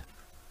good?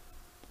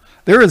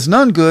 There is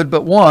none good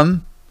but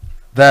one,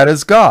 that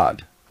is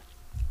God.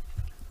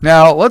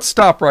 Now, let's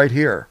stop right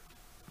here.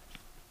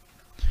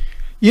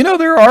 You know,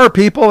 there are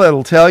people that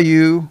will tell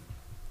you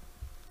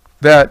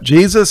that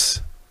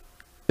Jesus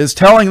is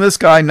telling this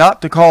guy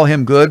not to call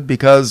him good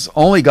because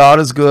only God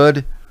is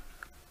good.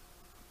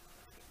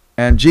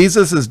 And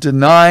Jesus is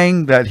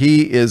denying that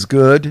he is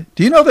good.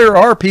 Do you know there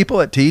are people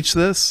that teach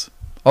this?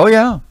 Oh,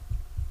 yeah.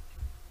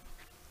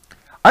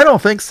 I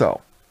don't think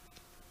so.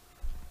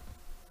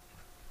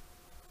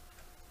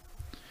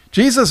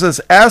 Jesus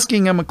is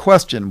asking him a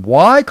question.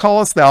 Why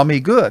callest thou me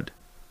good?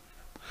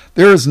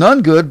 There is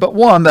none good but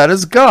one, that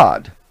is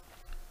God.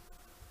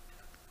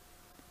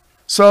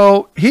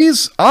 So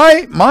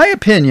my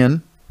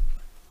opinion,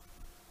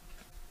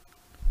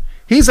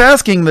 he's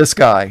asking this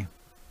guy,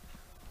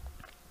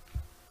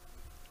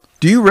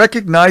 do you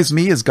recognize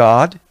me as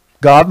God?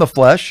 God in the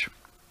flesh?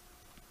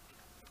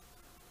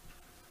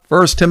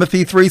 1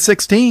 Timothy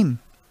 3:16.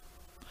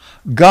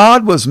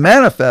 God was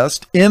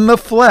manifest in the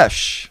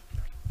flesh.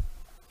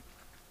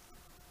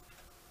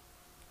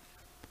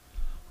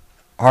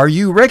 Are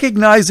you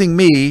recognizing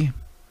me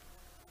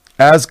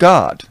as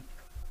God?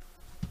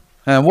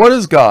 And what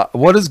is God?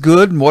 What is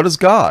good and what is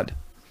God?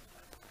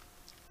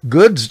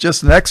 Good's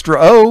just an extra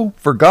O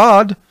for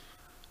God.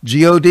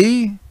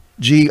 G-O-D,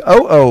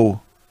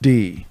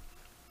 G-O-O-D.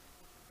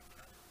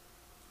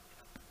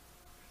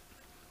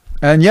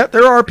 And yet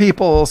there are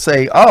people who will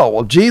say, oh,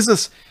 well,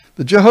 Jesus,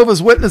 the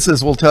Jehovah's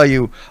Witnesses will tell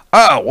you,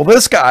 oh, well,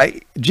 this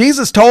guy,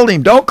 Jesus told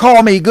him, don't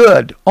call me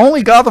good.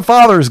 Only God the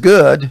Father is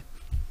good.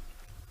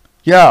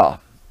 Yeah,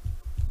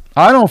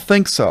 I don't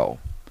think so.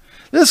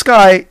 This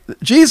guy,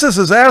 Jesus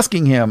is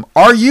asking him,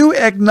 are you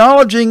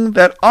acknowledging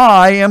that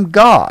I am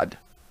God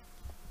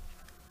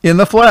in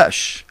the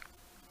flesh?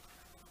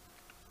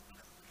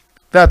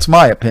 That's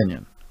my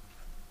opinion.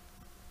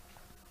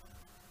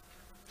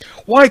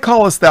 Why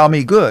callest thou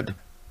me good?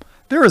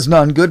 There is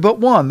none good but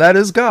one, that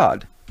is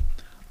God.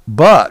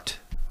 But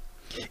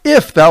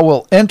if thou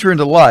wilt enter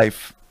into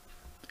life,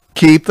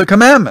 keep the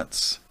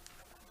commandments.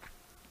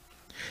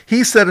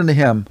 He said unto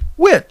him,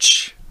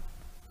 which?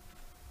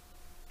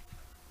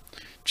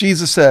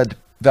 Jesus said,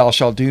 thou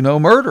shalt do no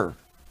murder.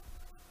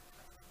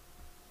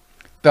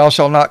 Thou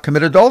shalt not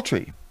commit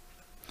adultery.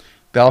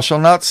 Thou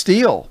shalt not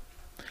steal.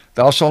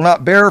 Thou shalt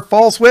not bear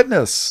false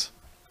witness.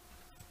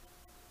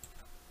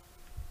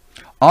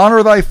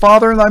 Honor thy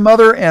father and thy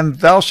mother, and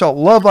thou shalt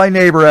love thy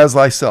neighbor as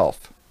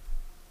thyself.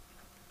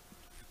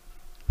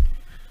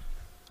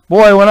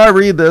 Boy, when I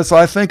read this,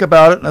 I think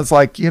about it, and it's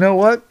like, you know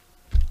what?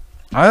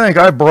 I think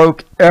I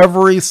broke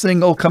every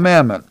single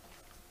commandment.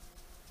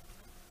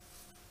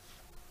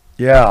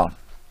 Yeah.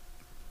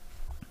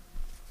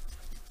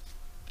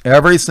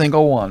 Every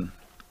single one.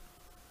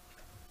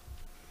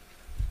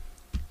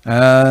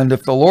 And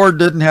if the Lord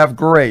didn't have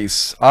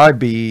grace, I'd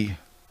be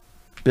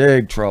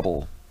big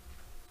trouble.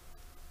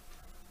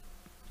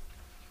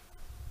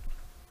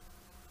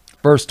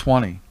 Verse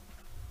 20.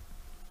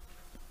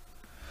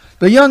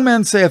 The young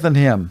man saith unto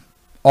him,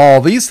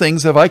 all these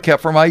things have I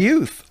kept from my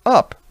youth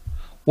up.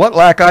 What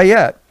lack I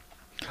yet?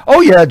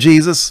 Oh yeah,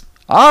 Jesus,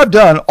 I've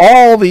done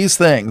all these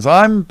things.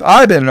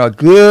 I've been a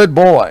good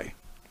boy.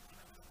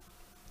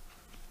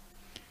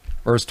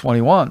 Verse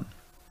 21.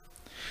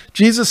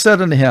 Jesus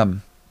said unto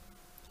him,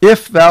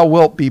 if thou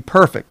wilt be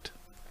perfect,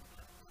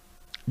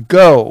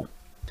 go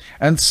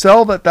and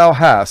sell that thou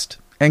hast,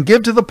 and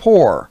give to the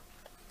poor,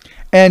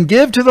 and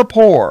give to the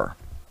poor,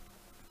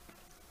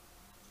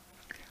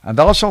 and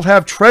thou shalt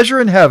have treasure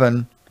in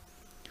heaven,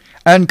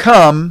 and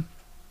come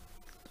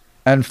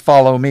and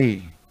follow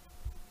me.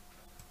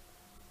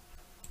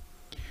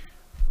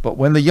 But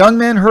when the young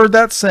man heard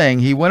that saying,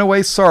 he went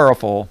away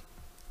sorrowful,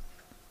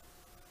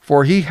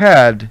 for he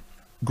had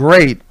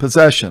great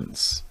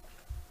possessions.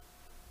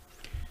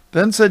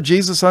 Then said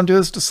Jesus unto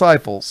his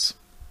disciples,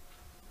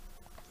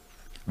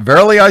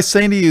 verily I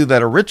say unto you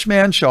that a rich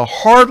man shall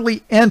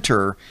hardly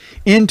enter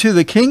into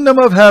the kingdom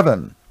of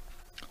heaven.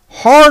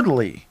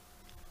 Hardly.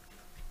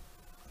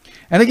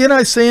 And again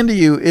I say unto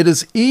you, it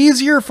is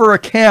easier for a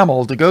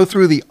camel to go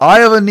through the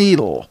eye of a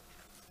needle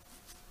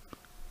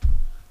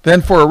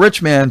than for a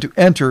rich man to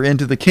enter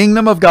into the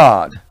kingdom of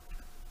God.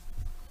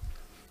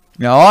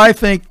 Now I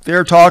think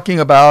they're talking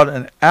about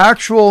an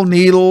actual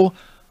needle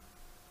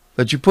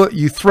that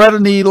you thread a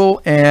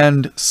needle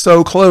and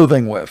sew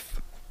clothing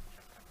with.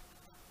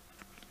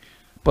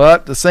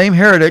 But the same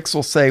heretics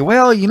will say,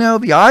 well, you know,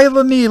 the eye of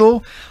the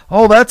needle,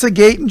 oh, that's a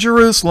gate in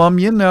Jerusalem,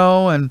 you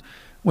know, and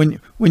when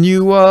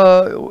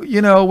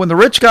the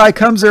rich guy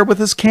comes there with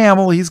his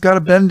camel, he's got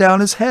to bend down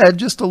his head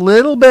just a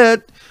little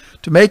bit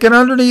to make it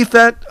underneath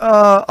that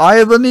eye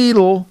of the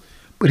needle,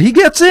 but he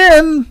gets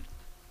in.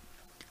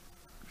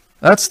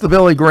 That's the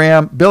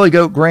Billy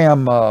Goat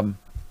Graham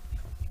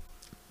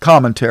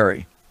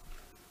commentary.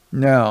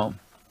 No.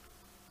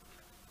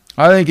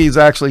 I think he's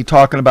actually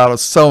talking about a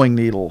sewing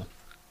needle.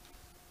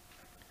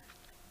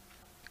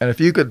 And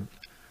if you could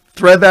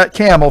thread that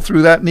camel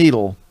through that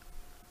needle,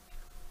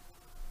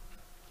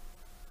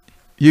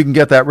 you can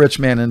get that rich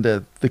man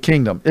into the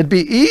kingdom. It'd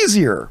be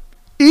easier.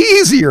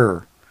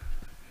 Easier.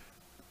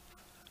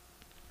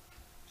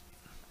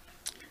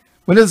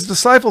 When his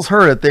disciples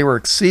heard it, they were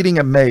exceeding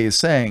amazed,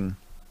 saying,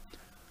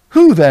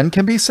 who then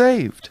can be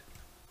saved?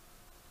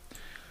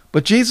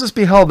 But Jesus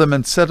beheld them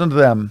and said unto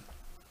them,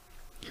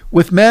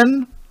 with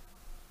men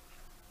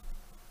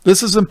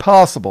this is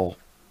impossible,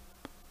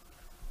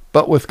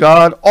 but with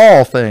God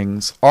all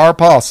things are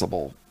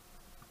possible.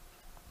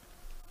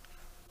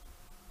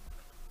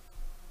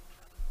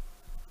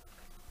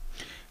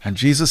 And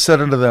Jesus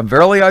said unto them,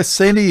 verily I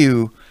say unto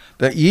you,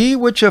 that ye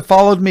which have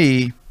followed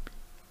me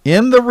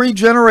in the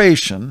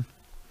regeneration,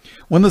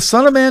 when the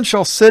Son of Man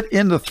shall sit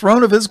in the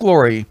throne of his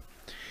glory,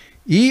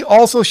 ye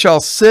also shall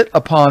sit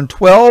upon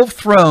 12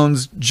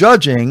 thrones,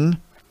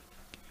 judging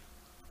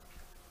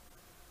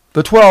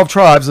the 12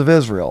 tribes of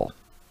Israel.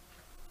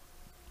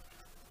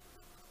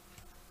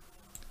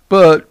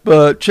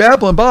 But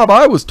Chaplain Bob,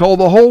 I was told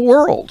the whole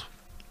world.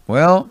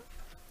 Well,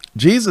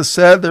 Jesus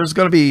said there's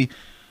going to be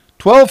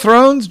 12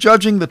 thrones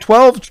judging the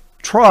 12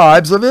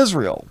 tribes of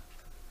Israel.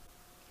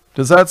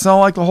 Does that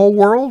sound like the whole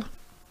world?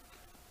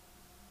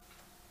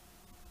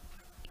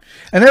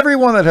 And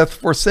everyone that hath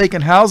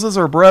forsaken houses,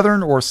 or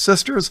brethren, or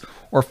sisters,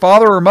 or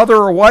father, or mother,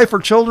 or wife, or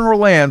children, or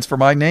lands, for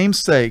my name's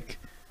sake,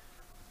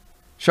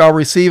 shall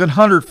receive an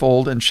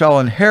hundredfold, and shall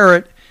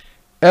inherit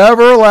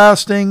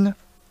everlasting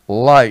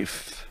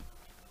life.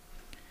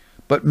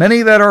 But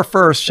many that are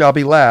first shall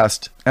be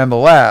last, and the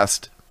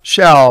last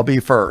shall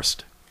be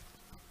first.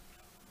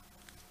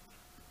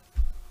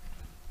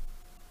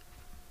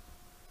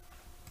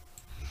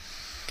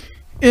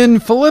 In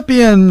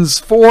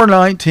Philippians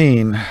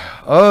 4:19,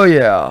 oh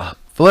yeah,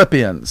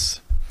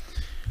 Philippians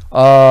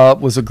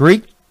was a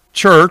Greek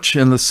church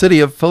in the city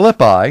of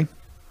Philippi,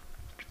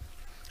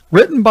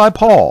 written by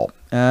Paul.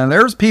 And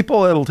there's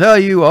people that'll tell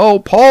you, oh,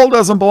 Paul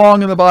doesn't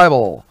belong in the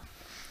Bible.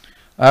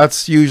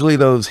 That's usually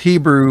those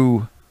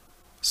Hebrew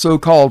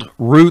so-called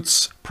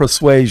roots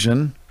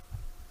persuasion.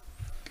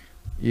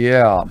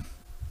 Yeah.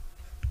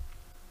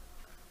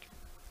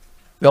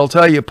 They'll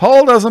tell you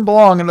Paul doesn't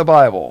belong in the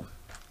Bible.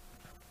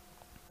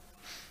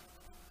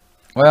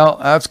 Well,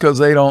 that's because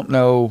they don't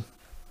know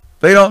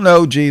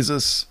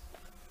Jesus.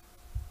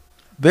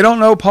 They don't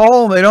know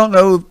Paul, and they don't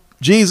know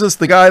Jesus,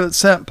 the guy that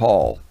sent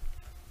Paul.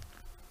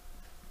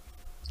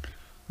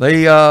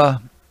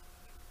 Their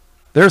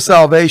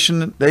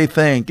salvation, they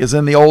think, is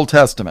in the Old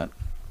Testament.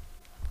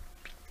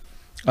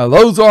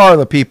 Those are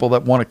the people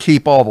that want to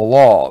keep all the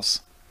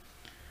laws.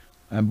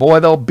 And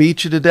boy, they'll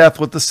beat you to death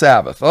with the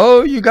Sabbath.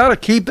 Oh, you got to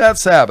keep that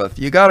Sabbath.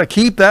 You got to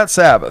keep that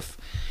Sabbath.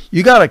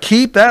 You got to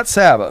keep that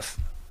Sabbath.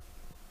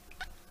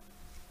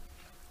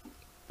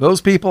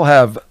 Those people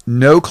have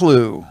no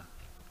clue.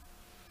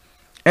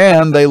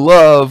 And they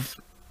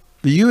love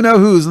the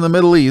you-know-who's in the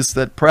Middle East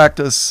that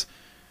practice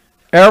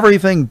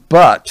everything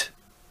but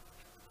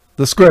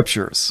the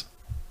Scriptures.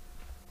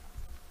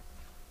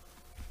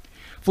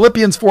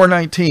 Philippians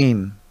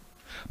 4:19,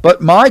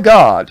 but my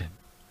God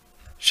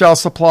shall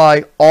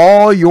supply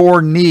all your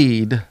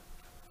needs.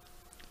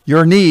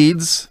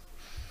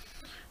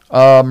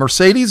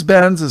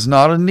 Mercedes-Benz is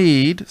not a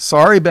need.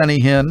 Sorry, Benny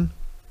Hinn.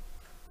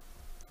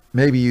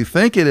 Maybe you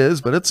think it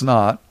is, but it's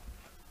not.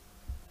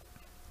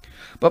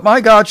 But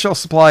my God shall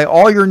supply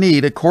all your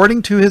need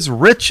according to his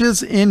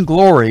riches in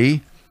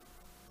glory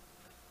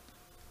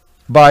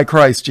by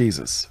Christ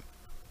Jesus.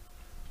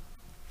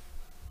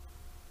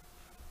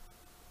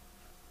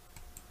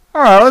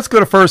 All right, let's go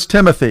to 1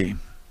 Timothy.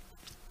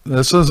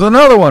 This is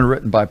another one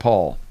written by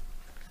Paul.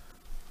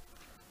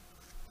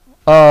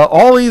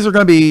 All these are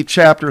going to be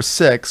chapter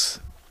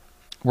 6.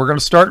 We're going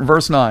to start in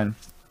verse 9.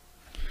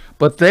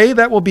 But they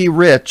that will be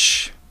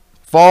rich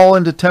fall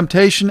into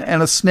temptation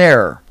and a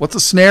snare. What's a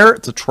snare?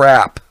 It's a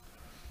trap.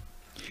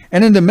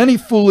 And into many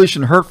foolish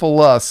and hurtful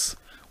lusts,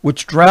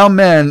 which drown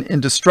men in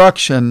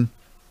destruction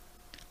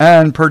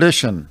and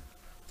perdition.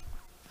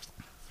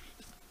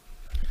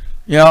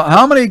 You know,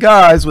 how many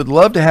guys would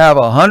love to have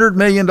 $100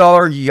 million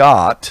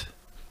yacht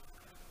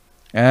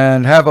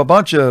and have a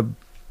bunch of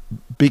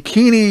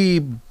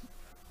bikini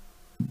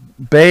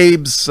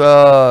babes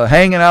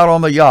hanging out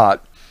on the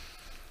yacht,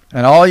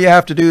 and all you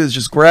have to do is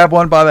just grab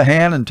one by the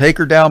hand and take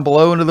her down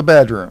below into the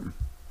bedroom,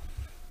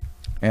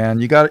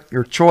 and you got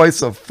your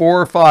choice of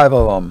 4 or 5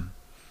 of them?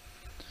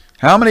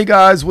 How many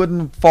guys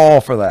wouldn't fall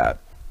for that?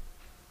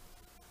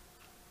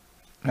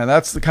 And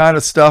that's the kind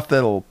of stuff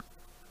that'll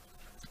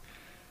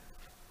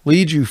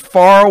lead you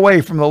far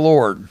away from the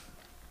Lord.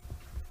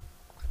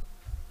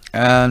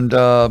 And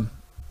I'm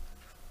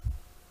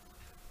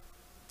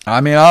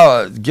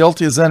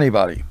guilty as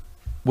anybody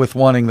with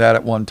wanting that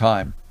at one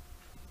time.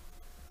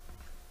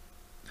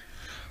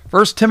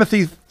 1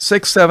 Timothy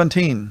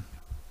 6:17.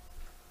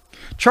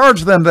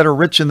 Charge them that are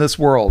rich in this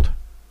world,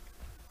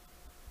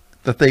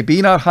 that they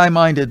be not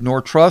high-minded,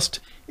 nor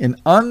trust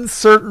in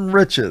uncertain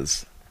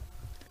riches,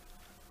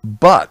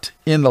 but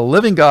in the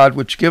living God,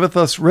 which giveth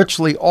us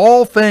richly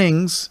all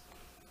things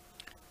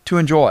to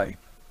enjoy.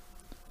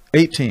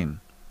 18.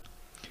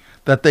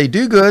 That they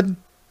do good,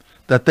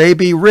 that they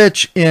be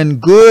rich in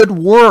good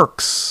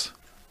works,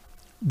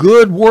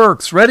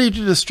 ready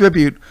to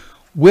distribute,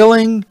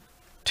 willing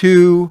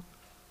to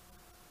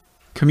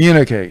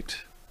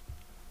communicate.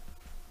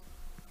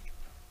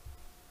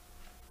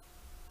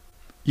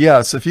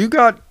 Yes, if you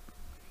got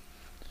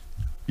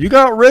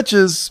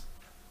riches,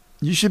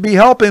 you should be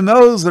helping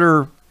those that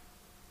are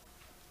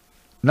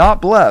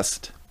not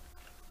blessed.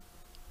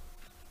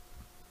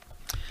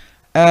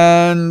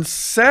 And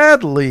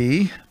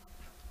sadly,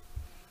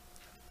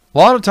 a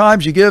lot of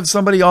times you give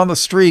somebody on the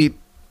street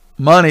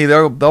money,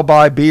 they'll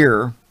buy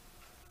beer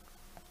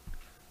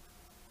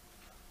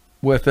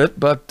with it.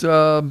 But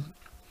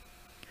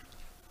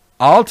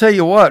I'll tell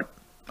you what,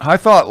 I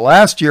thought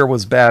last year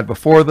was bad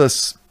before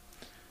this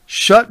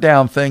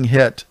shutdown thing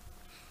hit.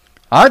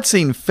 I'd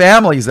seen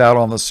families out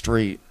on the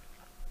street.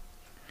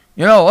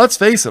 You know, let's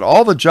face it,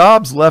 all the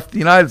jobs left the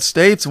United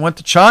States and went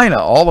to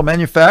China, all the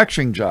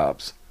manufacturing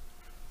jobs.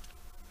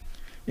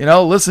 You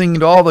know, listening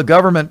to all the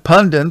government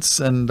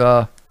pundits and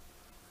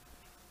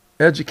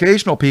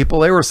educational people,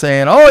 they were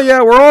saying, oh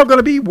yeah, we're all going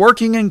to be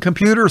working in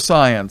computer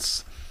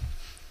science.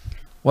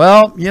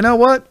 Well, you know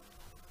what?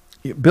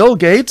 Bill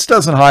Gates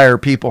doesn't hire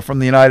people from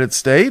the United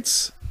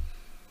States.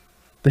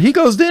 He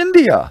goes to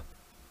India.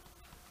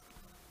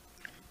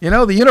 You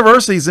know, the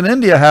universities in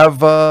India have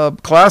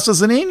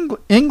classes in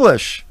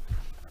English.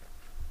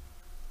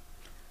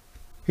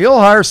 He'll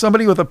hire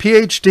somebody with a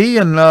PhD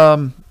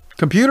in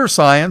computer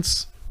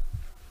science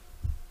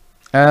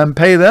and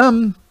pay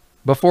them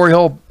before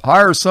he'll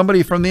hire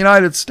somebody from the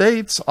United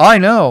States. I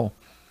know.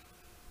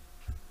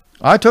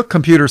 I took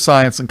computer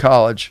science in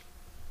college.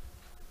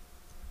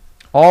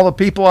 All the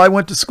people I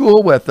went to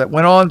school with that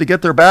went on to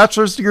get their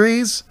bachelor's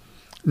degrees,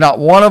 not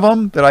one of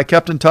them that I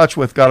kept in touch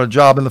with got a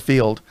job in the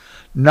field.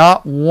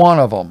 Not one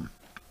of them.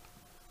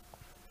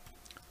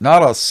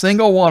 Not a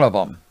single one of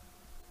them.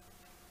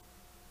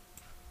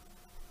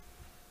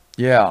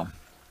 Yeah.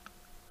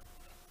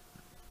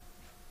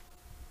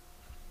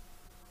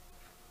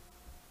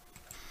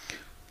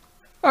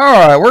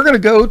 All right, we're going to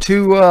go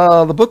to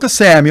the book of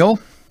Samuel.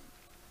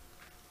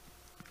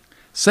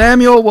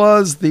 Samuel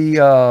was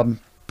the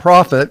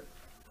prophet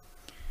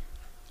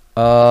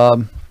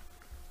of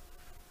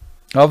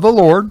the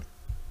Lord.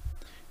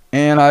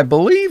 And I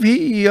believe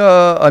he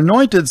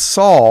anointed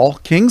Saul,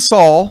 King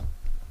Saul.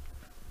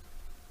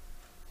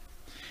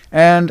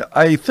 And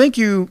I think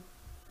I'm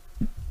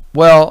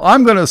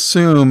going to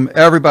assume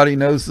everybody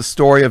knows the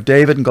story of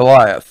David and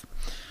Goliath.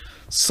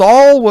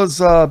 Saul was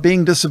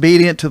being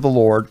disobedient to the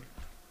Lord.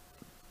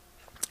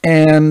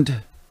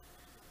 And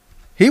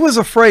he was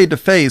afraid to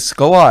face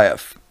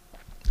Goliath.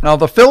 Now,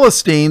 the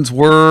Philistines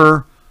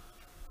were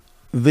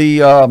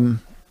the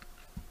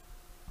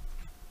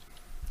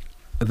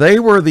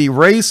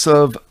race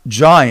of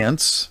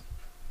giants.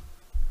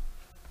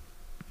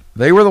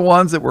 They were the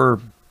ones that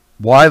were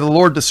why the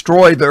Lord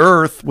destroyed the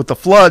earth with the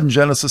flood in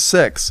Genesis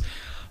 6.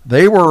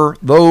 They were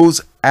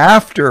those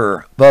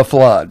after the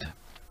flood.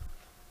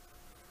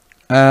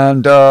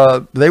 And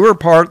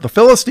the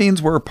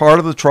Philistines were part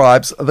of the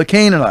tribes of the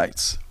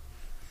Canaanites.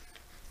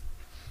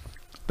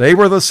 They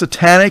were the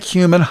satanic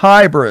human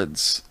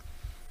hybrids.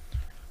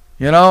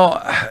 You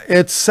know,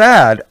 it's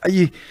sad.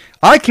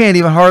 I can't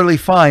even hardly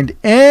find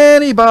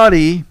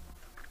anybody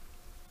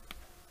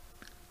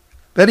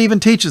that even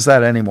teaches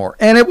that anymore.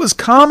 And it was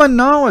common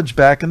knowledge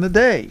back in the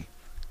day.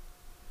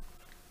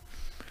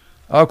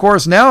 Of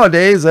course,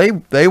 nowadays,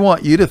 they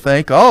want you to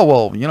think, oh,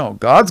 well, you know,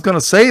 God's going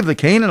to save the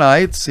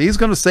Canaanites. He's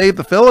going to save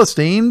the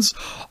Philistines.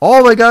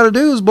 All they got to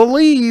do is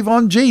believe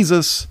on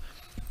Jesus.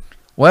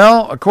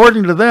 Well,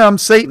 according to them,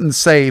 Satan's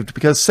saved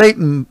because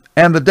Satan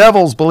and the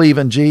devils believe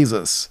in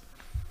Jesus.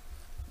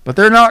 But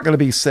they're not going to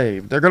be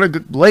saved. They're going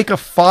to lake of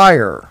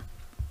fire.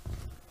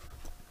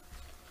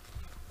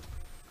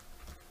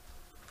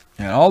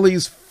 And all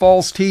these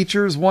false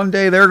teachers, one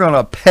day they're going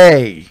to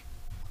pay.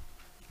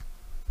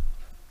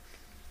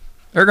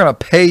 They're going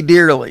to pay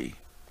dearly.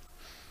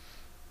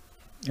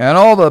 And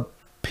all the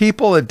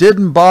people that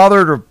didn't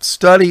bother to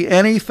study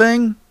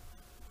anything,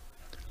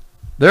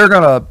 they're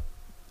going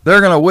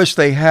to wish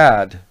they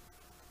had.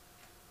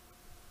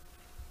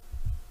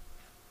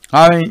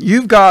 I mean,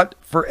 you've got,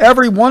 for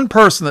every one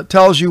person that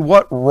tells you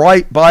what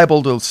right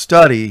Bible to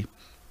study,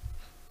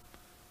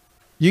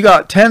 you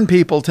got 10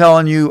 people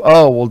telling you,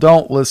 oh, well,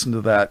 don't listen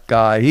to that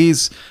guy.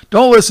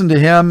 Don't listen to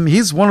him.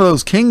 He's one of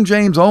those King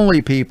James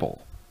only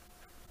people.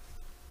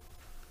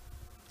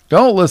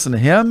 Don't listen to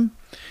him.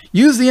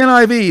 Use the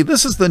NIV.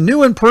 This is the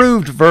new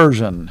improved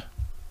version.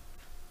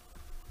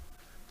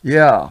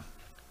 Yeah.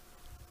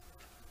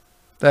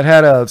 That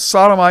had a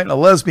sodomite and a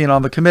lesbian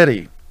on the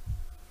committee.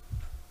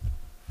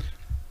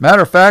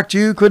 Matter of fact,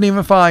 you couldn't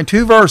even find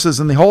 2 verses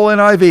in the whole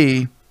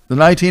NIV, the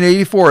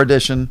 1984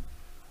 edition,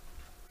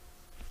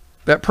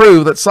 that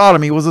prove that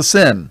sodomy was a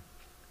sin.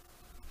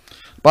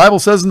 The Bible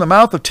says, in the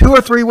mouth of 2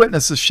 or 3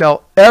 witnesses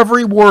shall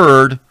every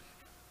word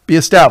be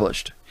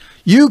established.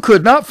 You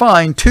could not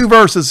find 2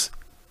 verses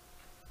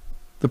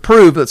to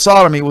prove that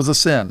sodomy was a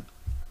sin.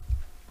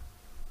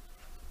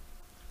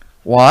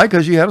 Why?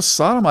 Because you had a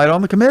sodomite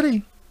on the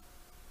committee.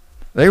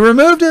 They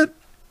removed it.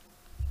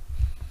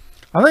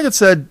 I think it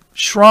said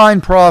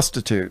shrine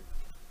prostitute.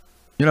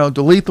 You know,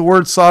 delete the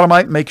word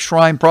sodomite and make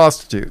shrine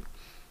prostitute.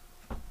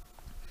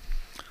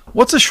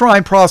 What's a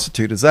shrine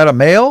prostitute? Is that a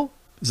male?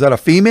 Is that a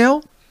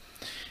female?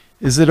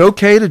 Is it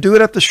okay to do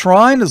it at the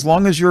shrine as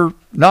long as you're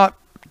not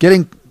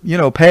getting,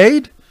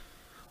 paid?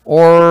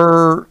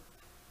 Or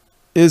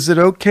is it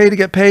okay to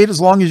get paid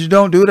as long as you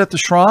don't do it at the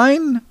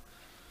shrine?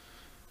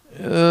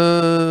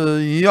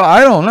 Yeah,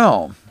 I don't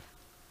know.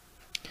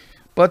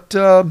 But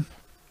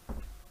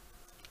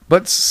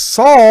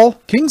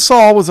King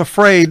Saul was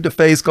afraid to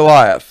face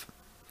Goliath.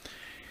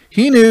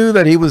 He knew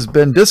that he was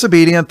been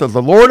disobedient, that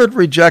the Lord had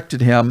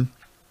rejected him.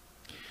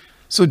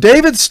 So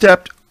David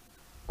stepped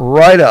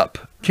right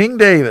up. King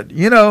David,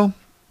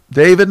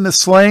 David in the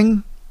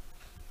sling,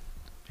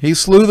 he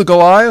slew the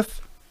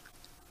Goliath.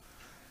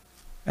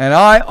 And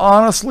I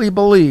honestly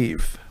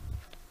believe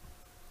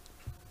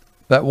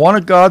that one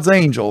of God's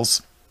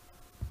angels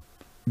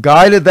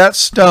guided that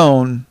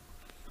stone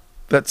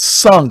that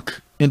sunk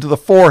into the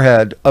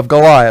forehead of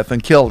Goliath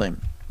and killed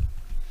him.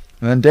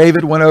 And then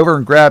David went over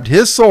and grabbed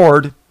his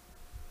sword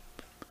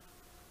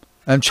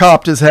and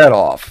chopped his head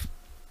off.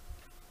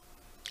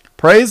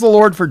 Praise the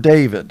Lord for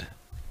David.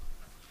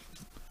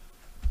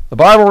 The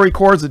Bible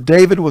records that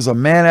David was a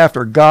man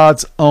after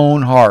God's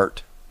own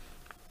heart.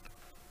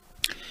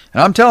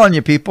 And I'm telling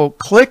you, people,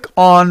 click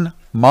on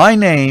my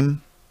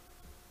name,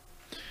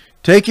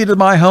 take you to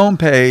my home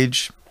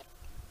page,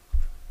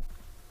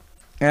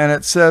 and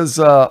it says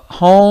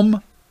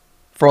home,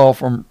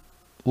 from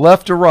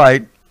left to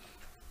right.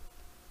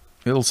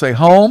 It'll say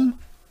home,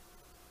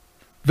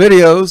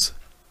 videos,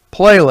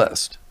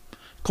 playlist.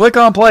 Click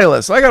on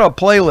playlist. I got a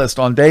playlist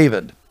on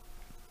David.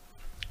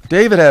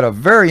 David had a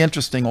very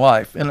interesting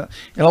life. In a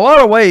lot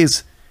of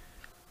ways,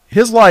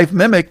 his life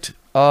mimicked,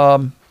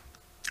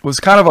 was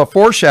kind of a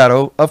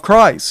foreshadow of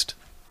Christ.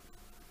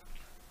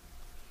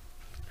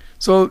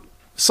 So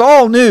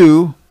Saul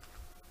knew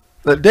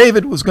that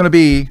David was going to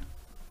be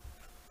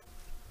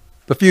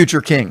the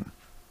future king.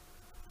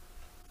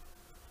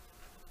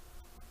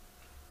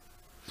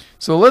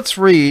 So let's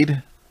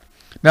read.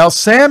 Now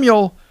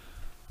Samuel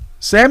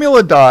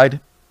had died,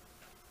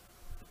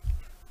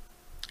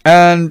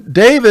 and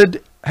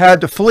David had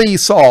to flee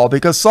Saul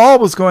because Saul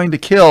was going to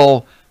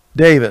kill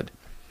David.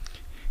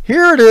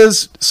 Here it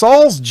is,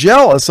 Saul's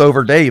jealous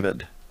over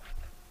David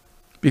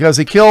because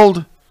he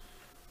killed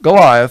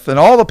Goliath, and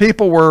all the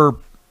people were,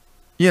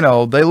 they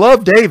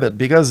loved David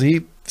because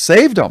he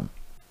saved them.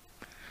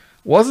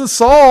 Wasn't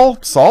Saul.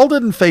 Saul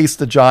didn't face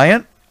the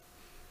giant.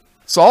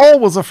 Saul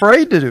was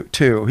afraid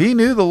to. He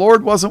knew the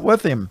Lord wasn't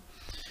with him.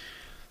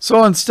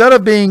 So instead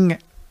of being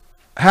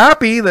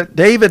happy that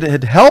David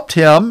had helped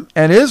him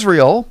and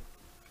Israel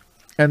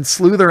and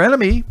slew their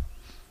enemy,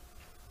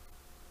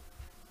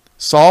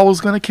 Saul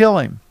was going to kill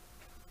him.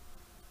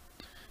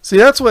 See,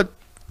 that's what,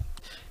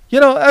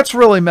 that's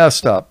really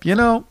messed up.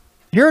 Here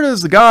it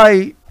is, the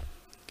guy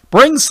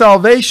brings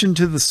salvation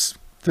to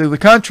the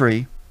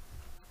country,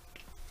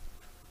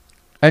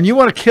 and you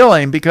want to kill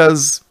him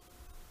because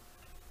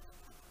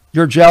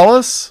you're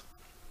jealous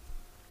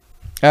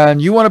and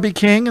you want to be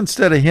king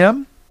instead of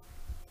him?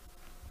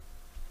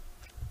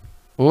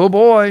 Oh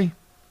boy.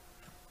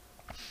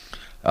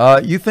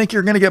 You think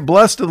you're going to get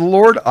blessed of the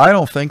Lord? I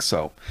don't think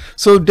so.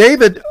 So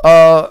David,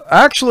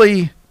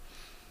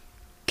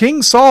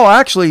 King Saul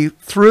actually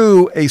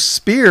threw a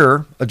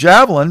spear, a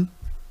javelin,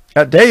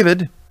 at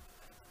David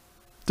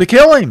to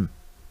kill him.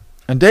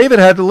 And David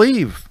had to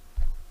leave.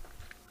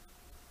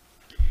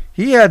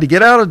 He had to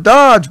get out of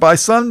Dodge by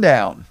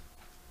sundown.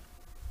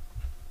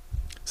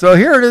 So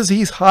here it is,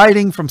 he's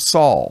hiding from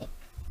Saul.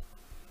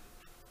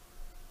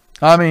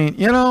 I mean,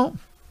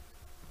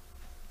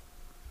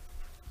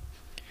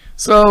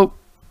 So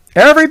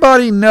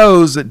everybody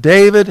knows that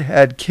David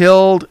had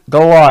killed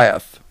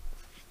Goliath.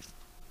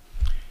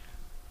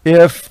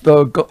 If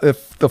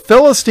the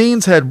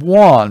Philistines had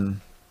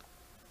won,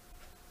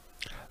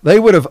 they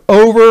would have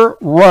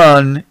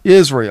overrun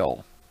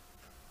Israel.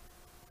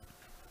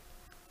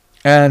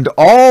 And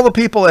all the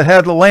people that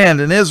had the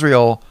land in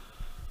Israel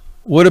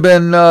would have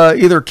been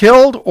either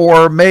killed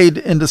or made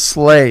into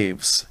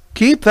slaves.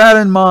 Keep that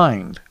in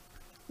mind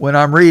when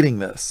I'm reading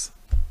this.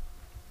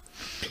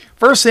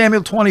 1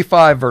 Samuel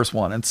 25, verse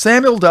 1. And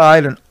Samuel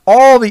died, and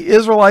all the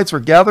Israelites were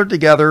gathered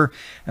together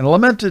and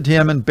lamented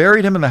him and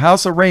buried him in the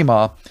house of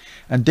Ramah.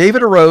 And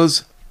David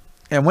arose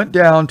and went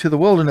down to the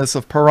wilderness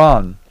of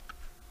Paran.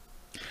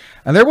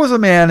 And there was a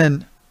man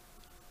in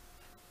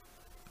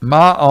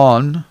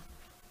Maon,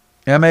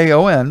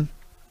 M-A-O-N,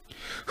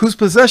 whose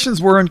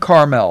possessions were in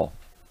Carmel.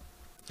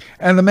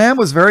 And the man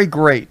was very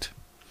great,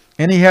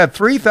 and he had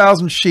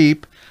 3,000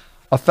 sheep,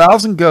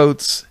 1,000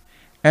 goats,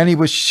 and he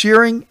was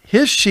shearing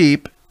his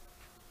sheep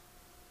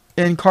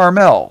in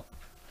Carmel.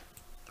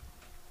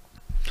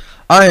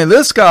 I mean,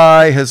 this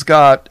guy has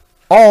got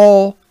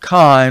all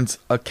kinds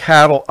of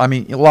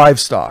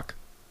livestock.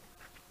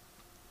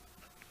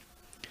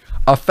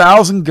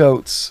 1,000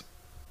 goats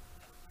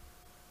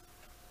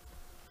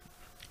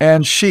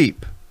and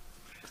sheep.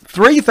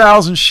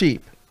 3,000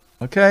 sheep.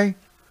 Okay?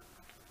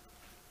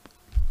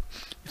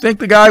 You think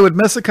the guy would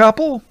miss a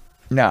couple?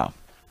 No.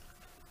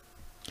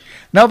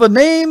 Now the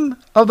name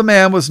of the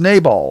man was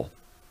Nabal.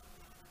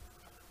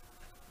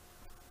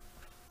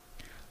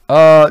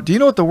 Do you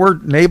know what the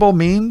word Nabal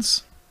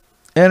means?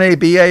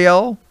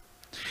 N-A-B-A-L?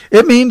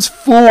 It means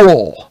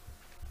fool.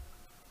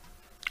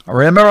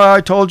 Remember I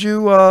told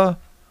you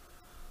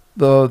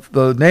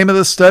the name of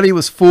this study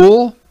was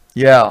fool?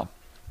 Yeah.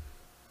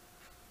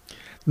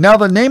 Now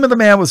the name of the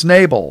man was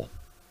Nabal.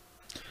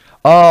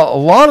 A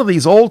lot of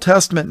these Old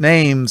Testament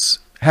names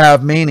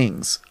have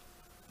meanings.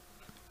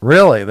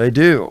 Really, they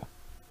do.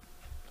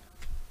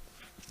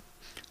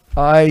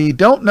 I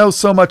don't know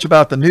so much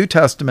about the New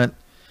Testament,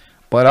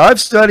 but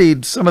I've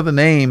studied some of the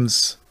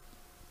names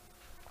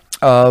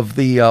of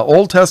the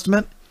Old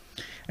Testament,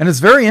 and it's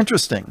very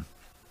interesting.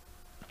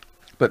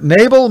 But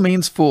Nabal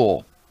means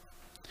fool.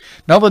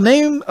 Now the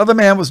name of the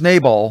man was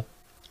Nabal,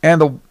 and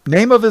the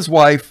name of his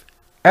wife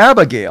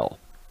Abigail.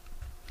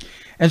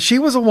 And she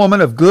was a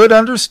woman of good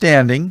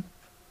understanding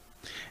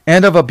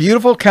and of a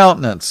beautiful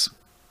countenance.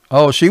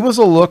 Oh, she was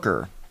a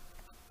looker.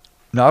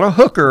 Not a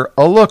hooker,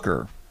 a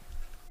looker.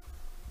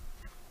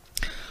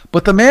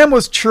 But the man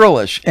was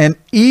churlish and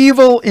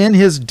evil in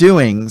his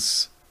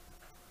doings.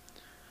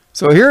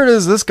 So here it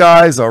is. This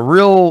guy's a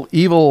real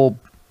evil.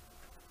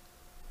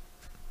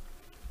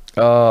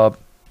 Well,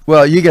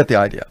 you get the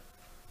idea.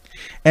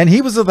 And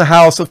he was of the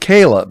house of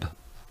Caleb.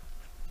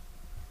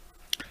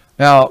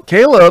 Now,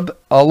 Caleb,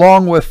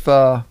 along with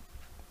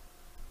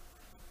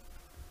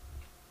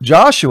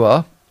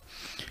Joshua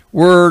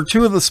were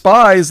two of the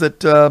spies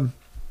that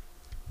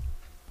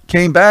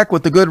came back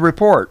with the good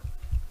report.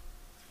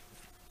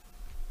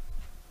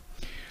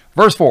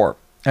 Verse 4,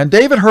 and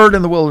David heard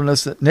in the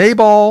wilderness that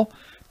Nabal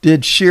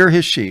did shear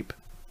his sheep.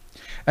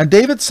 And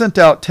David sent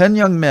out 10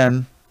 young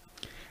men.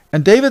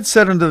 And David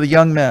said unto the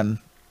young men,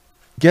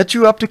 get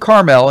you up to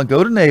Carmel and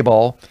go to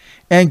Nabal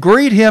and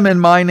greet him in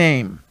my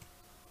name.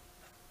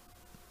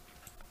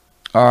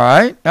 All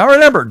right. Now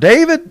remember,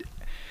 David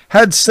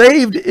had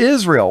saved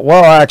Israel.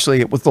 Well,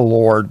 actually, it was the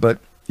Lord, but,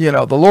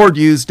 the Lord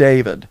used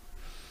David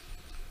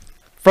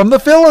from the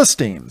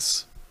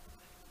Philistines.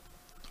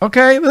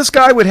 Okay, this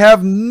guy would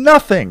have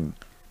nothing.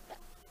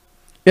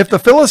 If the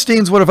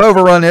Philistines would have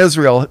overrun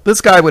Israel,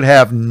 this guy would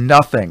have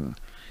nothing.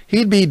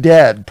 He'd be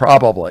dead,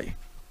 probably.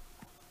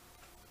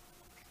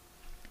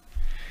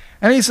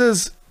 And he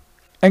says,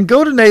 and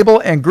go to Nabal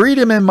and greet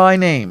him in my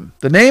name,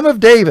 the name of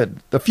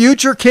David, the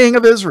future king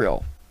of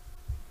Israel.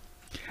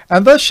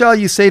 And thus shall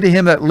you say to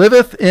him that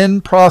liveth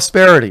in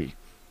prosperity.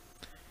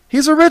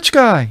 He's a rich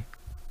guy.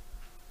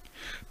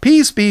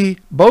 Peace be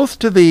both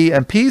to thee,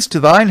 and peace to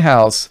thine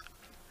house,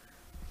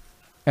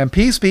 and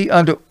peace be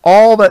unto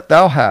all that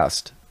thou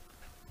hast.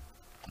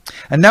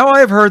 And now I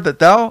have heard that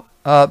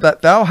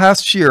thou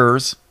hast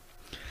shearers.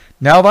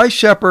 Now thy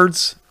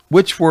shepherds,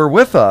 which were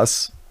with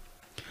us,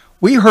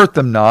 we hurt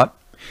them not,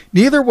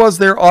 neither was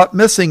there aught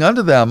missing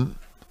unto them,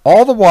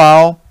 all the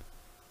while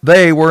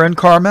they were in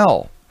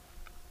Carmel.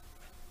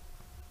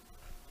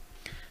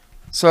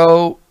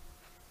 So,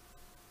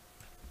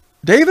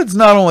 David's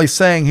not only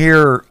saying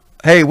here,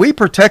 hey, we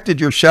protected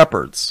your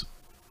shepherds.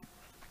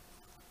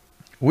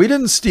 We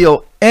didn't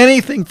steal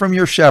anything from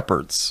your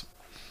shepherds.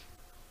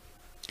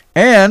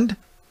 And,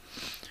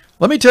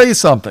 let me tell you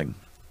something.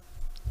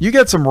 You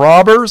get some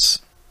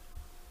robbers,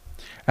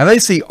 and they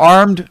see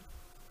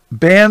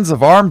bands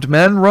of armed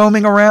men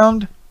roaming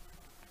around,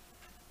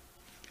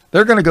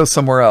 they're going to go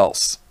somewhere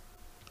else.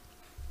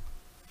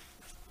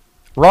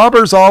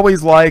 Robbers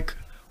always like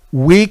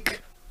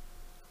weak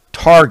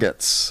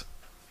targets.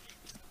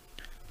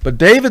 But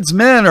David's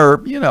men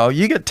are,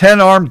 you get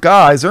 10 armed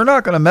guys, they're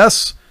not going to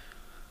mess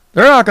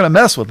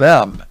with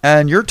them.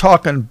 And you're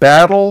talking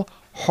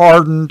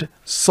battle-hardened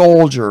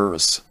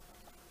soldiers.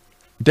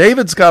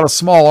 David's got a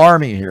small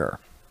army here.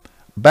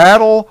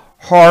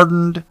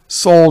 Battle-hardened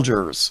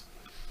soldiers.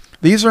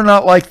 These are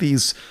not like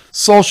these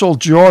social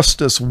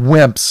justice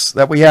wimps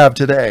that we have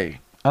today.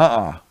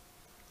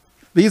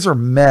 These are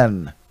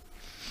men.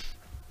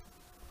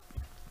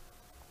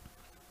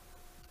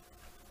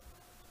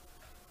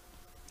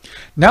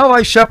 Now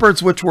thy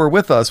shepherds which were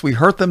with us, we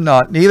hurt them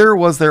not, neither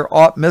was there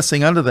aught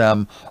missing unto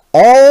them,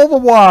 all the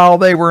while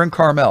they were in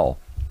Carmel.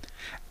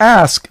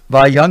 Ask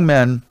thy young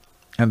men,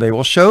 and they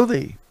will show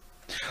thee.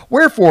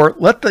 Wherefore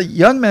let the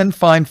young men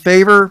find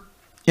favor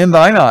in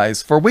thine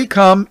eyes, for we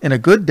come in a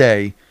good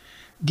day.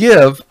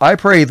 Give, I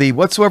pray thee,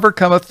 whatsoever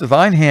cometh to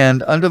thine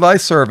hand unto thy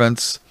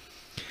servants,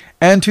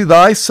 and to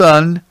thy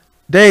son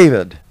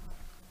David.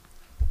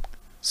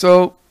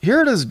 So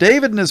here it is,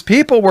 David and his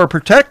people were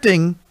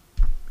protecting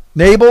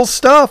Nabal's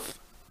stuff.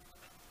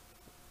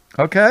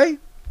 Okay?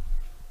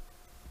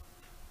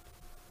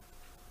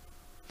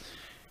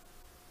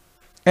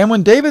 And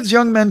when David's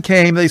young men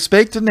came, they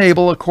spake to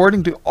Nabal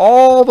according to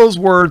all those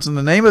words in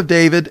the name of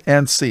David,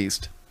 and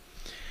ceased.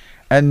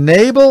 And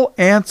Nabal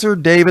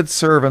answered David's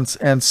servants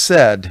and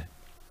said,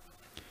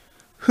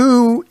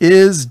 who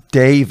is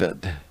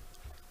David?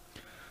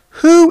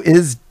 Who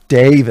is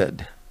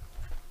David?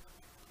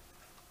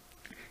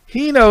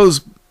 He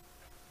knows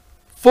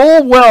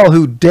full well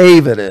who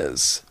David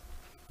is.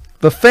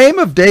 The fame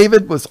of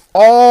David was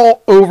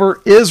all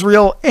over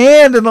Israel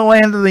and in the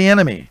land of the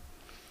enemy.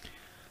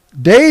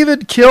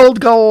 David killed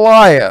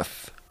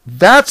Goliath.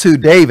 That's who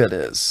David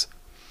is.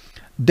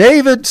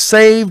 David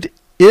saved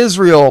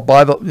Israel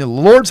by the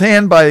Lord's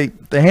hand, by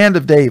the hand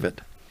of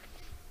David.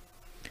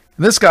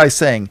 And this guy's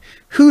saying,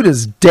 who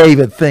does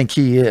David think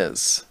he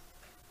is?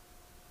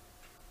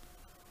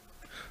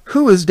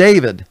 Who is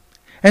David?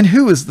 And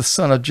who is the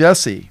son of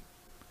Jesse?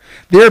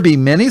 There be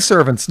many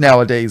servants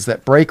nowadays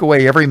that break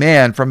away every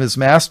man from his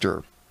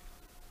master.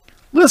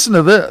 Listen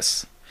to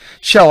this.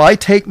 Shall I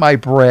take my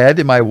bread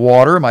and my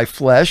water and my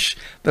flesh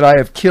that I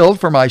have killed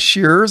for my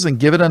shearers and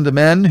give it unto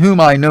men whom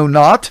I know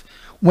not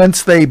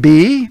whence they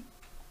be?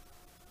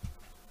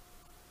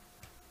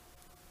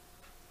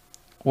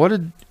 What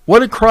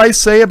did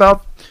Christ say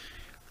about,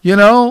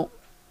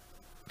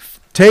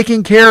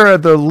 taking care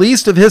of the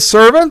least of his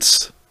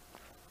servants?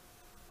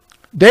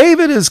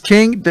 David is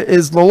king,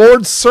 is the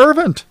Lord's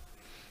servant.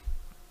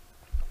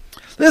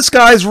 This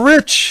guy's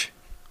rich,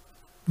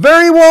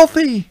 very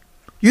wealthy.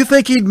 You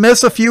think he'd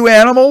miss a few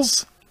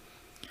animals?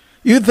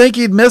 You'd think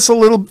he'd miss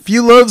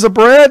few loaves of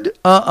bread?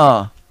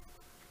 But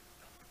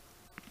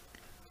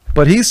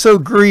he's so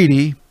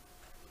greedy,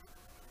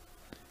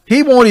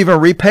 he won't even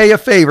repay a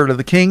favor to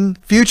the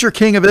future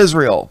king of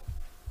Israel.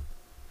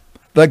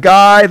 The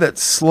guy that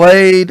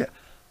slayed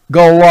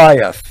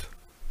Goliath.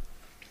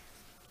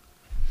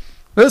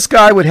 This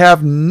guy would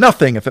have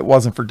nothing if it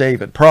wasn't for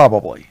David,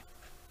 probably.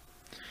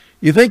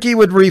 You think he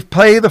would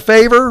repay the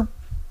favor?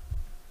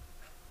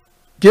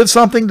 Give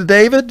something to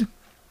David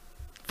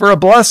for a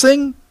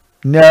blessing?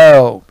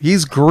 No,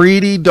 he's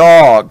greedy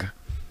dog.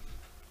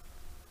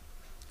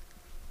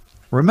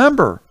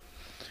 Remember,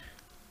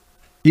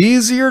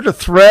 easier to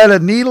thread a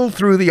needle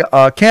through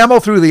the camel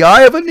through the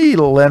eye of a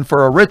needle than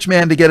for a rich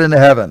man to get into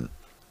heaven.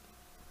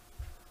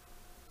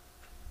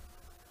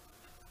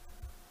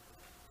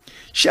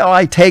 Shall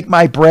I take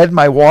my bread,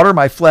 my water,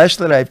 my flesh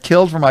that I have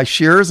killed for my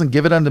shears, and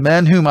give it unto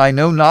men whom I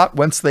know not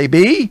whence they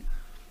be?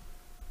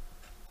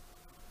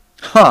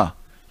 Huh.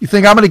 You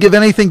think I'm going to give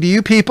anything to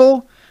you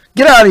people?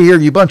 Get out of here,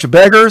 you bunch of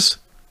beggars.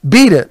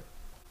 Beat it.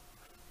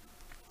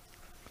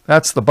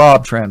 That's the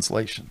Bob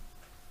translation.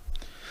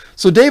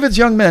 So David's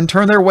young men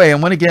turned their way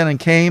and went again and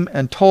came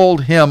and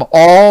told him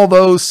all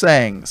those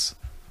sayings.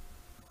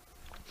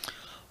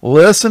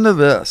 Listen to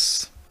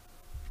this.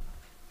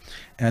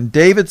 And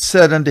David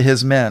said unto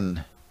his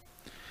men,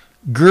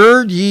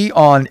 Gird ye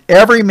on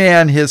every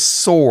man his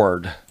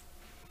sword.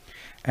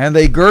 And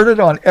they girded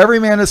on every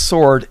man his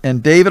sword,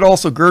 and David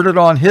also girded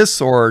on his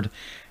sword.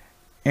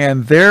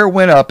 And there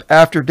went up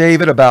after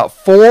David about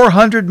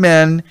 400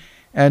 men,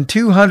 and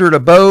 200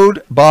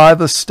 abode by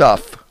the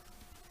stuff.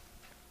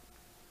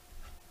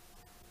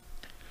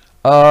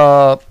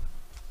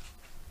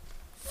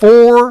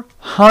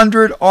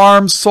 400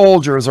 armed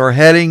soldiers are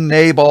heading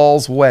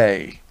Nabal's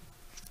way.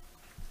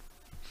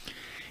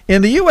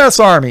 In the U.S.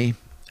 Army,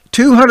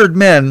 200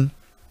 men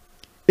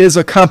is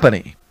a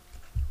company.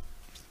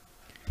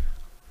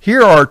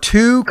 Here are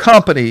 2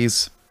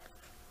 companies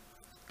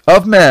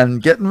of men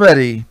getting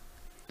ready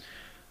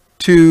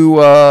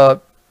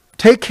to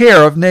take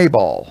care of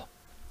Nabal.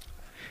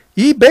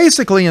 He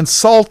basically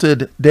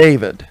insulted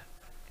David.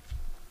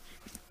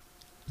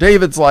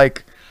 David's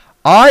like,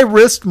 I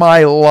risked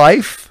my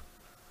life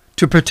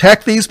to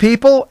protect these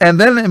people,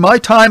 and then in my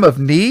time of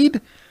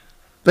need,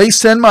 they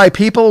send my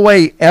people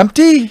away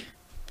empty?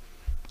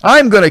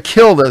 I'm going to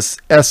kill this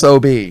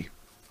SOB.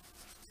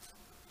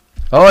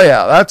 Oh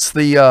yeah, that's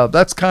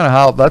kind of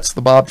how, that's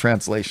the Bob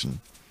translation.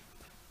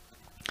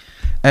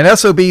 And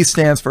SOB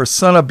stands for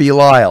son of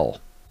Belial.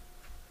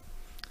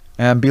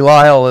 And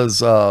Belial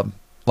is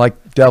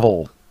like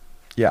devil.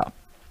 Yeah.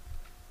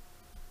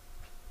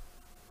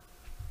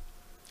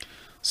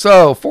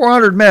 So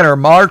 400 men are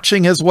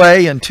marching his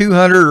way, and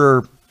 200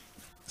 are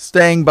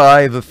staying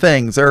by the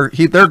things.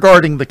 They're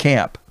guarding the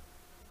camp.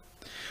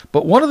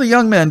 But one of the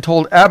young men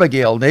told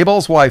Abigail,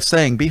 Nabal's wife,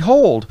 saying,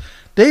 Behold,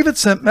 David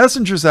sent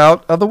messengers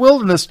out of the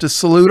wilderness to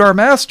salute our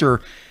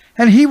master,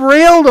 and he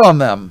railed on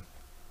them.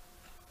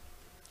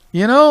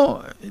 You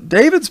know,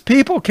 David's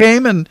people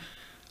came and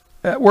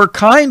were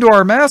kind to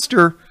our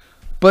master,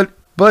 but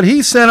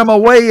he sent them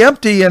away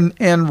empty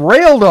and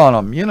railed on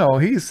them. You know,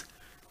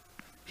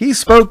 he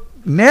spoke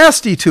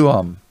nasty to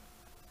them.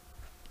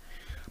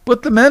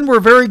 But the men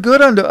were very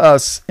good unto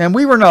us, and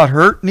we were not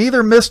hurt,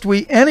 neither missed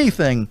we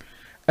anything,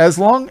 as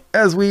long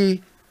as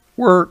we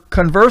were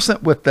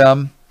conversant with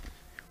them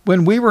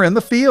when we were in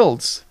the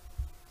fields.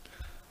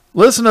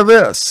 Listen to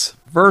this,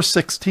 verse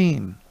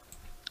 16.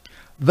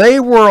 They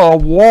were a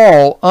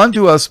wall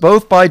unto us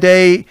both by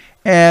day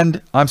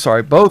and,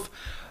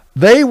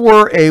 they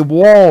were a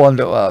wall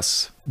unto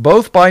us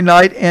both by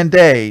night and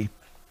day,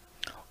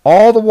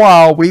 all the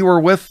while we were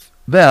with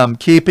them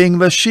keeping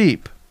the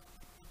sheep.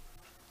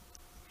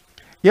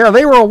 Yeah,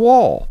 they were a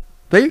wall.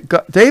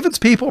 David's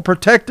people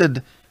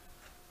protected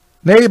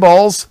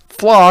Nabal's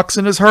flocks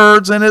and his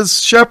herds and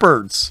his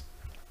shepherds.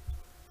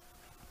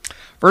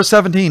 Verse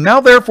 17, Now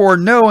therefore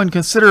know and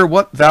consider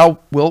what thou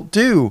wilt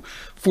do,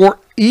 for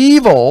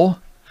evil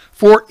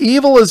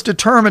is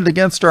determined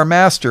against our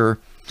master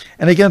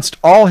and against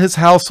all his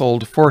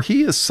household, for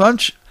he is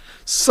such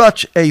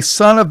a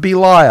son of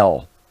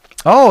Belial.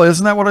 Oh,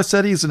 isn't that what I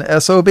said? He's an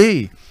SOB.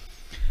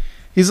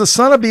 He's a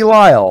son of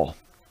Belial,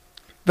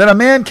 that a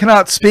man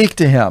cannot speak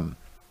to him.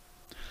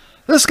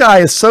 This guy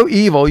is so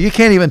evil, you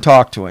can't even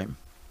talk to him.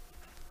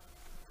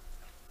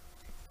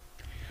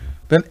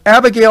 Then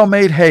Abigail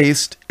made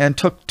haste and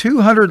took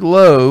 200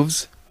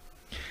 loaves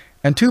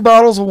and 2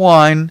 bottles of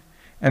wine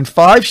and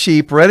 5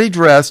 sheep ready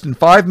dressed and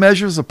 5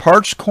 measures of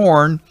parched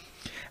corn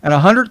and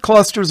 100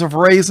 clusters of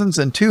raisins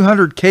and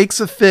 200 cakes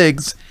of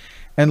figs,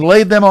 and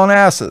laid them on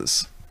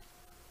asses.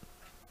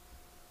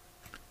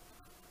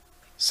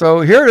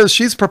 So here it is.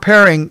 She's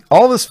preparing.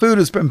 All this food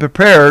has been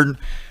prepared,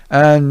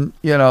 and,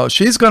 you know,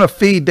 she's going to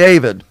feed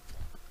David.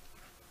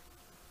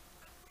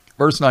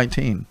 Verse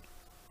 19.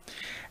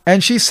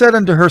 And she said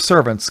unto her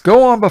servants,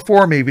 Go on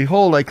before me.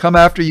 Behold, I come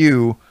after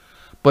you.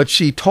 But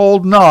she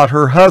told not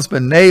her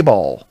husband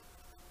Nabal.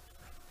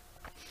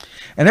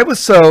 And it was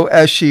so,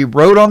 as she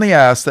rode on the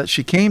ass, that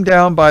she came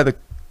down by the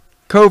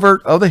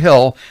covert of the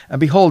hill, and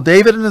behold,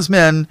 David and his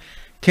men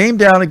came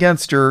down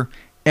against her,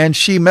 and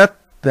she met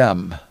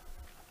them.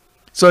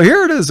 So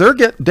here it is.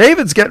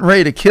 David's getting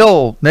ready to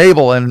kill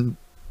Nabal and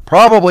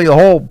probably the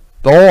whole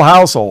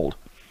household.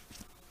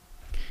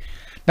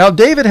 Now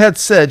David had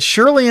said,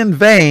 Surely in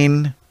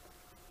vain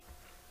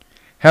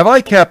have I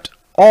kept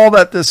all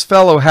that this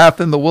fellow hath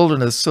in the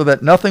wilderness, so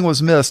that nothing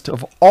was missed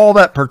of all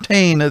that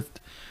pertained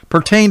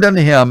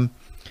unto him,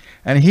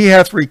 and he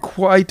hath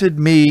requited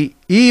me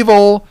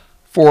evil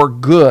for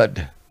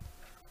good.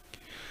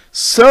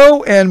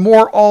 So and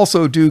more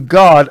also do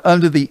God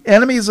unto the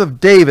enemies of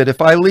David,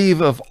 if I leave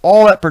of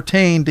all that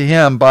pertain to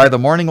him by the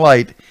morning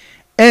light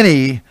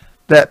any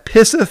that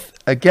pisseth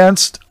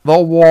against the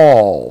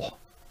wall.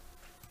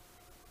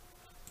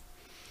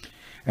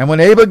 And when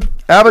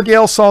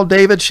Abigail saw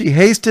David, she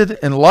hasted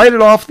and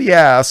lighted off the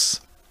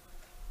ass.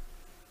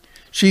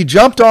 She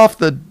jumped off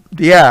the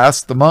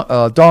ass,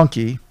 the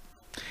donkey,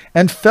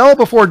 and fell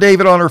before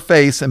David on her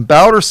face, and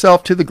bowed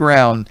herself to the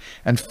ground,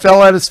 and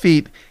fell at his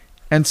feet,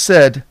 and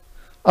said,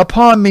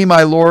 Upon me,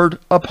 my lord,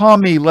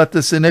 upon me let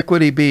this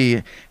iniquity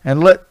be,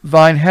 and let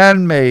thine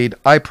handmaid,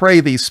 I pray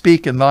thee,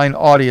 speak in thine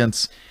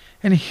audience,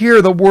 and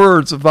hear the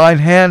words of thine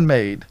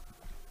handmaid.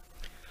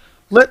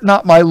 Let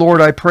not my lord,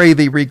 I pray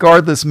thee,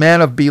 regard this man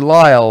of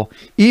Belial,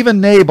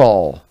 even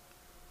Nabal.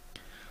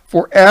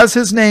 For as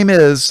his name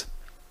is,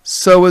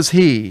 so is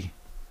he.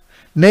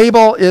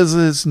 Nabal is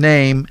his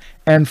name,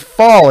 and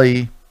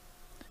folly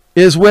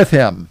is with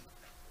him.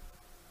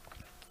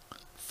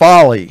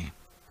 Folly.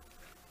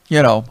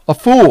 A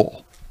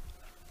fool.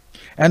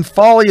 And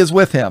folly is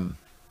with him.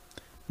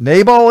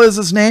 Nabal is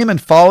his name,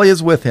 and folly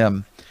is with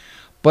him.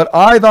 But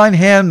I, thine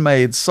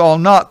handmaid, saw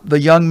not the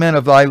young men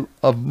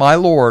of my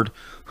lord,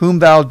 whom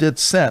thou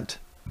didst send.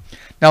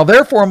 Now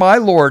therefore, my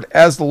lord,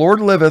 as the Lord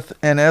liveth,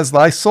 and as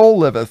thy soul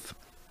liveth,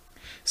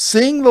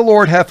 seeing the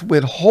Lord hath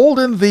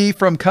withholden thee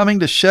from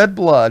coming to shed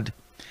blood,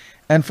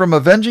 and from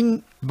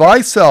avenging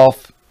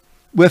thyself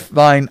with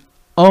thine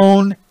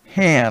own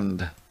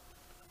hand.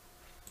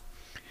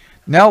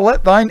 Now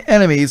let thine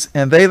enemies,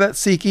 and they that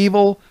seek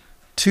evil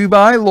to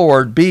my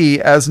lord, be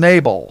as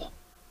Nabal.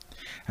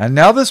 And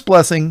now this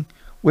blessing,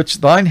 which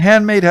thine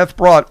handmaid hath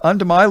brought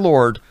unto my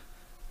lord,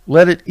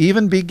 let it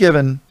even be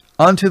given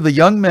unto the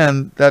young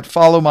men that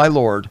follow my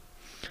lord.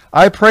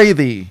 I pray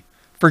thee,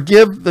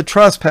 forgive the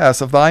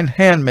trespass of thine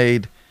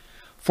handmaid,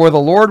 for the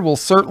Lord will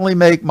certainly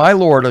make my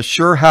lord a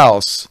sure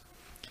house,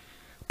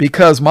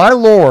 because my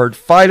lord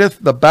fighteth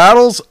the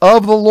battles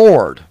of the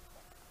Lord.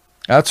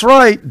 That's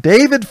right,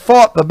 David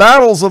fought the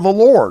battles of the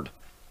Lord.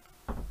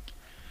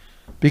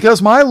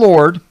 Because my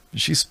lord,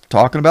 she's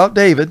talking about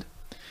David,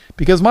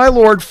 because my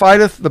lord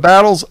fighteth the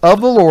battles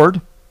of the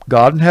Lord,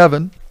 God in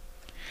heaven,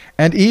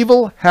 and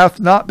evil hath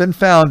not been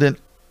found in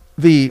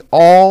thee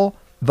all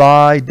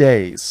thy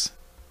days.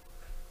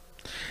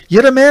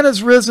 Yet a man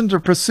is risen to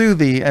pursue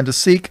thee and to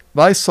seek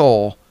thy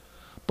soul,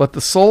 but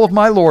the soul of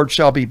my Lord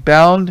shall be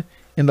bound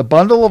in the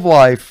bundle of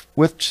life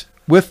with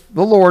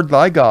the Lord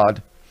thy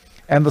God,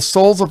 and the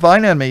souls of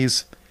thine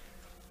enemies,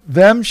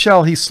 them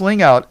shall he sling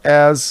out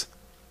as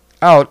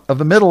out of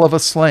the middle of a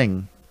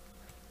sling.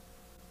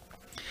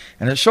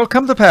 And it shall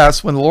come to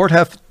pass, when the Lord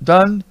hath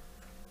done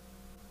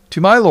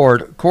to my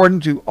Lord according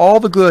to all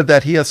the good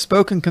that he hath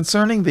spoken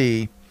concerning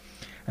thee,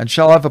 and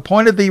shall have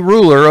appointed thee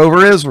ruler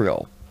over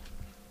Israel.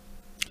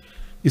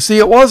 You see,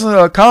 it wasn't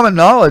a common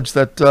knowledge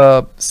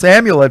that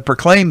Samuel had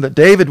proclaimed that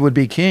David would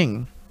be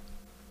king.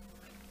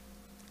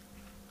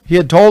 He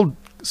had told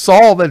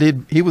Saul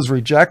that he was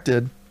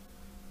rejected.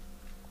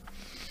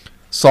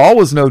 Saul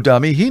was no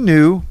dummy. He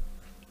knew.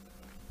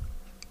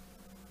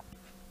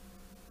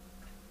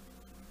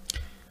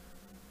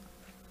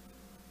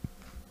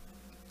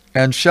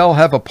 And shall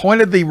have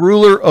appointed thee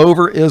ruler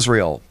over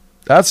Israel.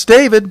 That's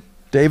David.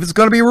 David's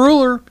going to be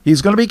ruler.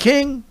 He's going to be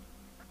king.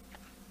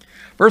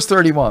 Verse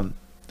 31.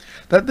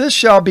 That this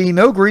shall be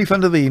no grief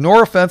unto thee,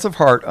 nor offense of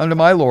heart unto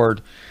my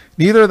Lord,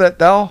 neither that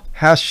thou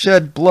hast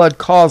shed blood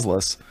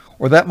causeless,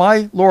 or that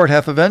my Lord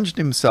hath avenged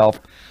himself.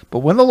 But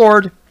when the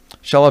Lord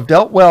shall have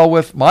dealt well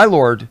with my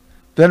Lord,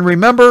 then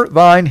remember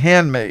thine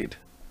handmaid.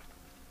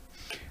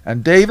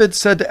 And David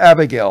said to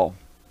Abigail,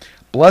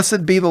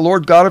 Blessed be the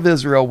Lord God of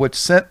Israel, which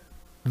sent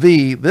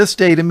thee this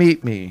day to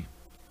meet me.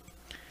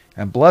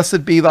 And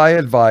blessed be thy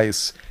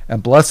advice,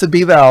 and blessed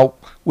be thou,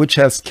 which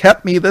hast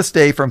kept me this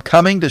day from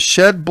coming to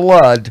shed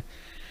blood,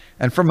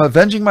 and from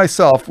avenging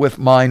myself with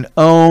mine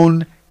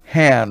own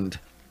hand.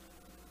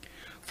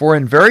 For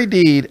in very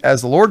deed,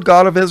 as the Lord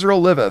God of Israel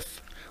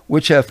liveth,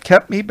 which hath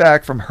kept me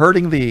back from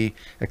hurting thee,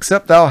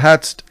 except thou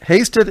hadst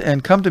hasted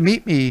and come to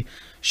meet me,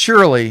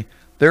 surely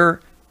there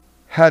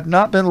had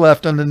not been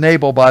left unto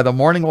Nabal by the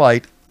morning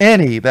light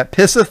any that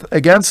pisseth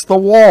against the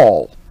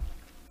wall.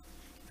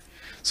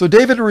 So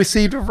David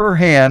received of her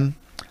hand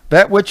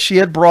that which she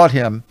had brought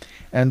him,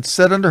 and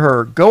said unto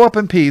her, Go up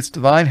in peace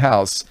to thine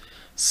house.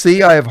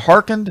 See, I have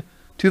hearkened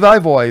to thy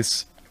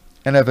voice,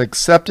 and have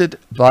accepted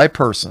thy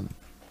person.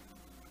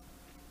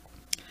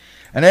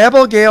 And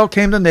Abigail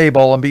came to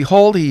Nabal, and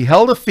behold, he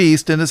held a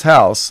feast in his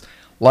house,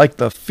 like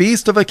the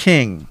feast of a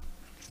king.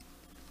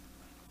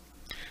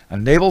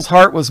 And Nabal's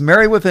heart was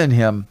merry within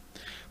him,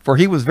 for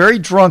he was very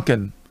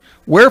drunken.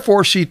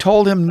 Wherefore she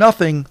told him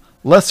nothing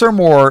less or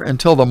more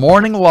until the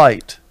morning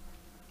light.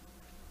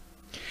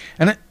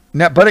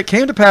 But it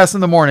came to pass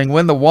in the morning,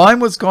 when the wine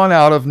was gone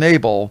out of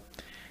Nabal,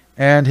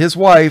 and his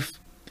wife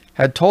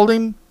had told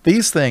him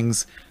these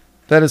things,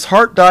 that his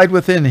heart died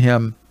within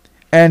him,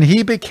 and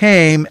he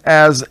became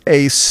as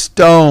a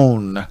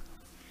stone.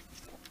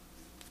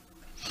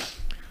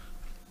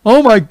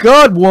 Oh my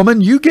God,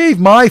 woman, you gave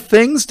my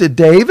things to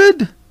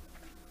David?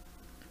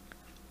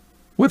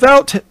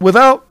 How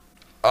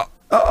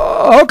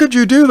could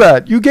you do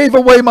that? You gave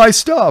away my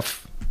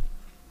stuff.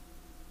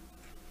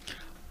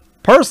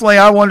 Personally,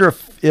 I wonder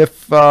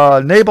if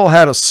Nabal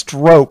had a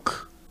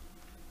stroke.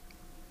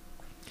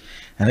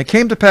 And it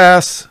came to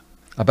pass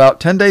about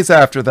 10 days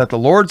after that the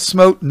Lord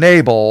smote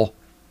Nabal,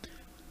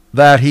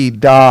 that he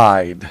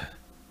died.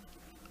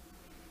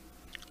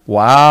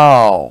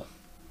 Wow.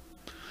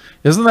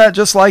 Isn't that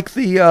just like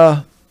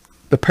the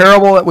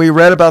parable that we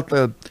read about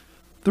the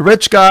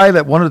rich guy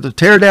that wanted to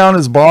tear down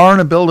his barn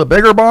and build a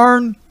bigger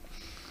barn?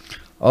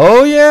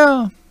 Oh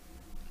yeah.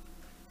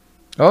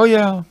 Oh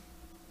yeah.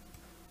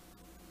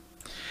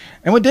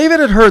 And when David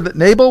had heard that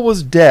Nabal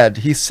was dead,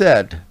 he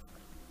said,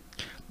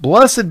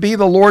 Blessed be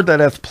the Lord that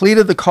hath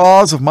pleaded the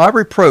cause of my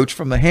reproach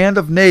from the hand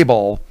of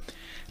Nabal,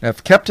 and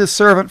hath kept his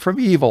servant from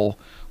evil.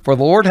 For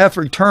the Lord hath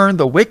returned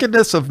the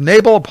wickedness of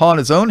Nabal upon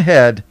his own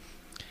head.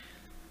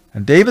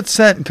 And David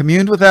sent and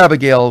communed with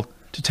Abigail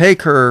to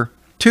take her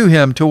to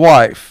him to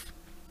wife.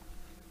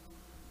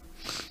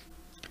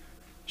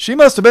 She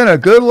must have been a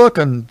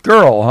good-looking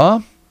girl, huh?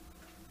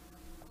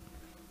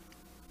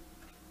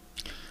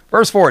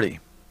 Verse 40.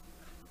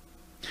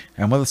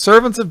 And when the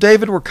servants of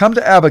David were come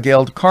to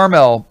Abigail to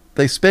Carmel,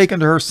 they spake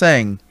unto her,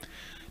 saying,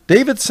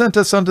 David sent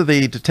us unto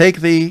thee to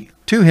take thee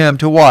to him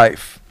to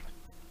wife.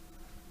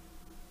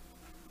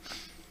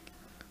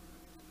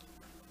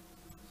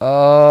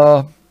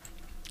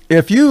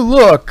 If you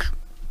look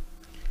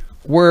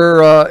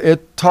where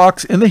it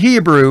talks in the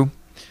Hebrew,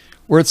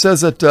 where it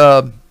says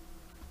that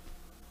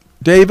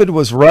David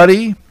was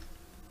ruddy,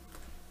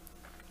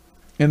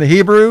 in the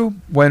Hebrew,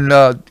 when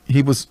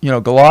he was,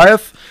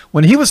 Goliath,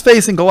 when he was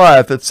facing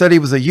Goliath, it said he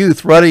was a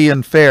youth, ruddy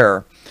and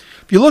fair.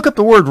 If you look up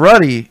the word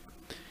ruddy,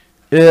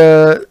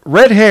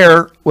 red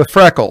hair with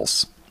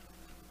freckles.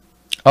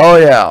 Oh,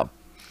 yeah.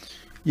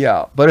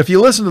 Yeah, but if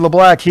you listen to the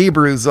black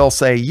Hebrews, they'll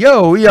say,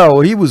 yo,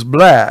 he was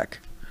black.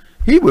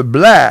 He was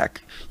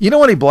black. You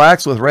know any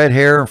blacks with red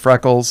hair and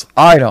freckles?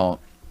 I don't.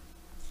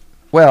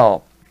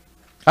 Well,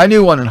 I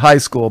knew one in high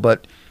school,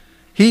 but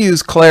he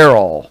used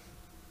Clairol,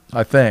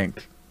 I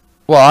think.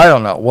 Well, I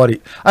don't know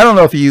I don't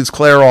know if he used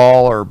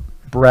Clairol or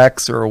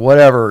Brex or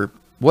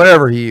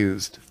whatever he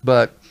used,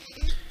 but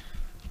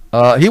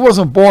he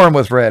wasn't born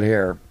with red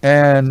hair,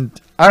 and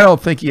I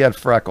don't think he had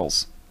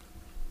freckles.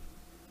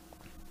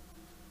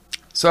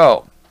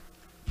 So,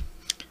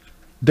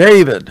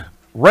 David,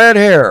 red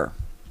hair,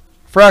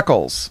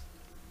 freckles.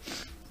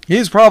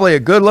 He's probably a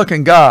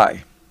good-looking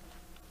guy.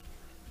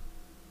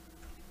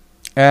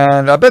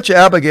 And I bet you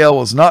Abigail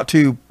was not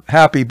too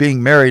happy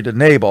being married to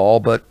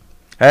Nabal, but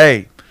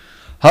hey,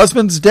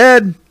 husband's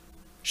dead.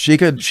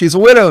 She's a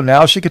widow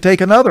now. She could take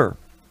another.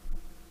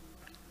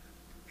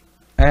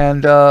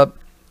 And,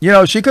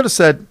 she could have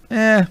said,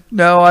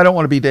 no, I don't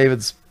want to be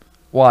David's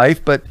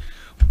wife, but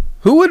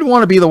who would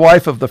want to be the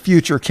wife of the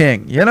future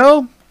king,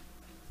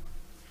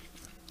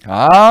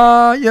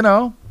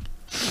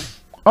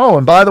 Oh,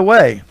 and by the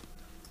way,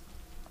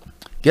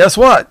 guess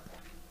what?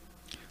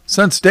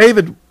 Since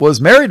David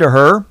was married to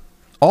her,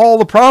 all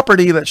the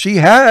property that she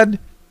had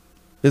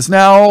is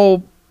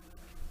now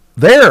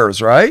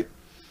theirs, right?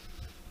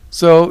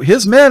 So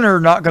his men are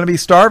not going to be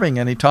starving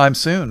anytime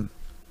soon.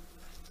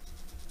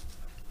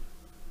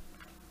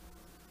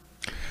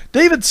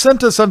 David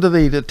sent us unto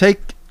thee to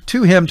take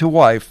to him to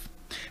wife.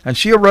 And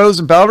she arose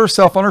and bowed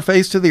herself on her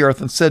face to the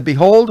earth and said,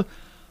 Behold,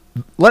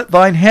 let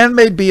thine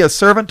handmaid be a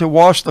servant to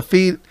wash the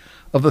feet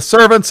of the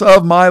servants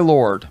of my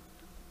Lord.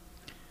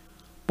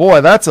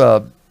 Boy, that's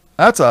a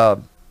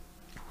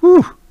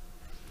whew.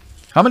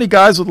 How many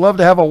guys would love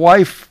to have a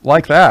wife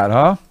like that,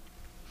 huh?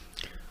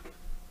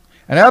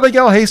 And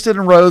Abigail hasted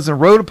and rose and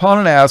rode upon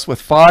an ass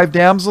with 5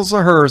 damsels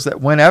of hers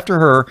that went after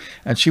her,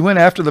 and she went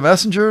after the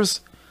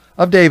messengers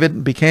of David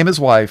and became his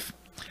wife.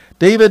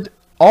 David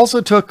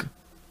also took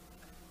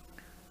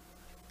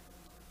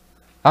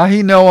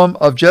Ahinoam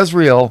of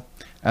Jezreel,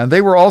 and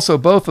they were also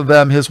both of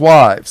them his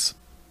wives.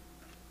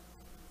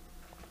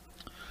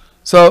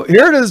 So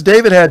here it is,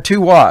 David had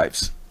 2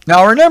 wives.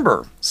 Now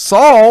remember,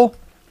 Saul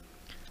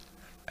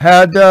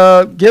had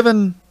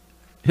given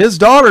his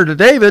daughter to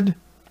David,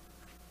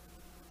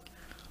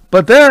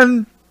 but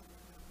then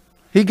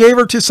he gave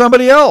her to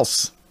somebody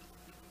else.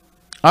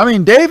 I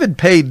mean, David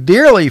paid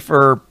dearly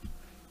for,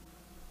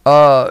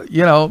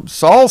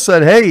 Saul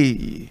said,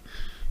 hey,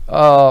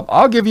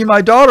 I'll give you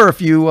my daughter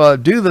if you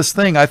do this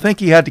thing. I think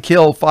he had to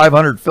kill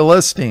 500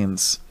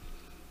 Philistines.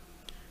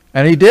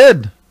 And he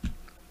did.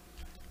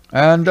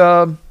 And,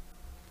 but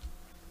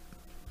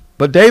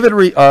David,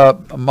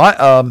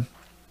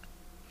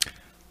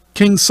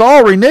 King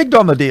Saul reneged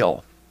on the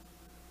deal.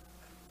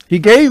 He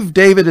gave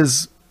David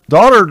his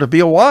daughter to be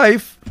a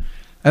wife,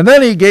 and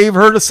then he gave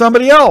her to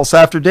somebody else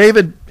after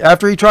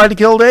he tried to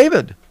kill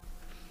David.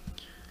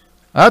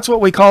 That's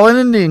what we call an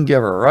Indian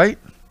giver, right?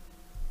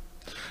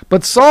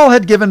 But Saul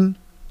had given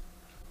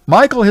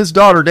Michal, his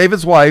daughter,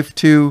 David's wife,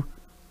 to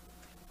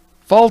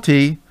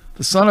Phalti,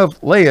 the son of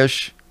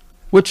Laish,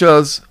 which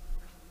was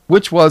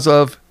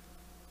of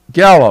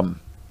Gallim.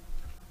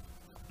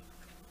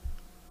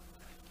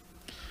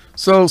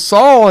 So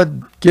Saul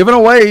had given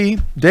away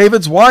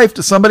David's wife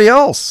to somebody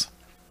else.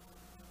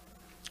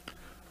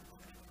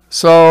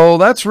 So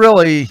that's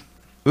really,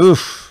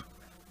 oof.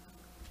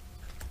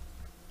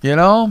 You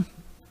know,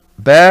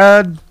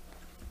 bad.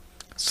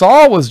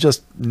 Saul was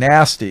just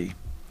nasty.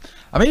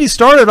 I mean, he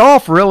started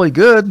off really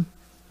good,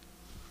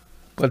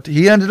 but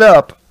he ended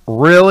up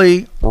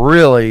really,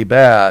 really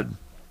bad.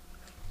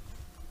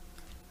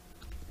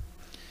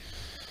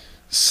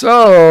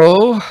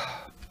 So,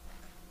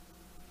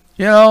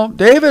 you know,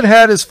 David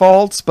had his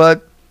faults,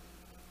 but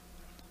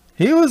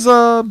he was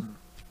a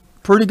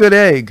pretty good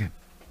egg.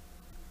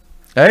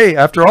 Hey,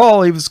 after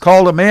all, he was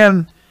called a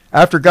man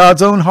after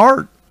God's own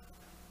heart.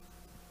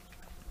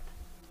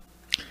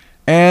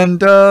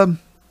 And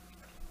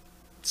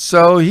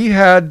so he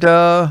had,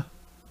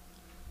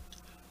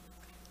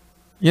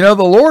 you know,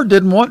 the Lord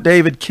didn't want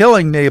David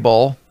killing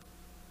Nabal.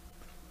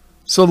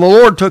 So the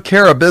Lord took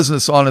care of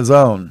business on his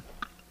own.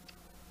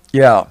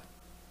 Yeah.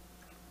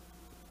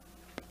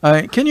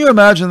 Can you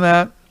imagine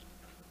that?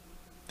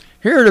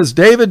 Here it is.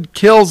 David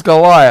kills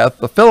Goliath,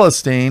 the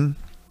Philistine.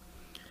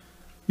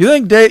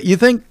 You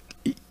think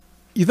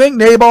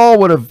Nabal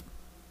would have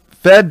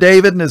fed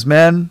David and his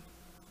men?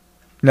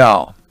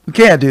 No, we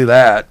can't do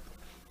that.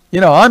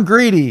 You know, I'm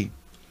greedy.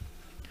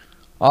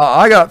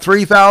 I got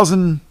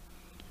 3,000.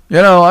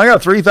 You know, I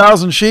got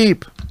 3,000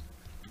 sheep.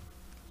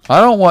 I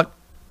don't want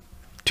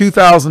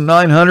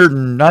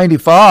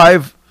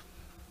 2,995.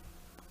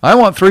 I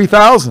want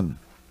 3,000.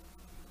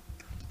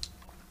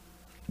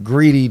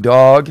 Greedy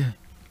dog.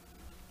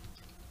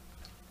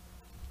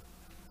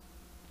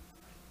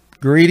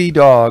 Greedy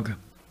dog.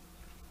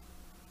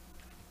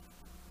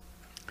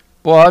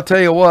 Boy, I'll tell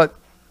you what.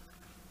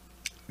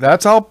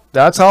 That's how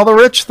the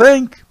rich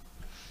think.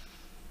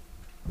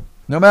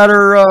 No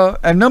matter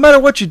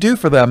what you do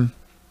for them,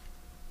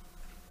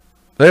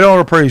 they don't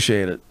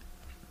appreciate it.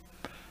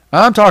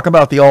 I'm talking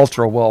about the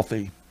ultra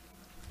wealthy.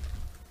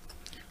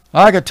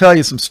 I could tell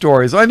you some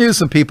stories. I knew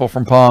some people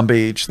from Palm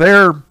Beach.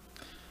 They're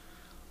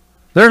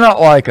not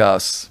like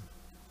us.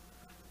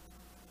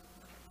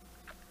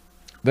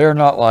 They're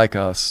not like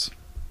us.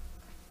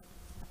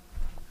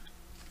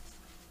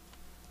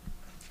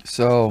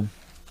 So,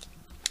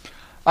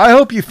 I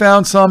hope you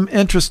found some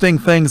interesting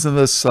things in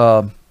this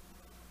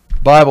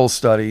Bible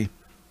study.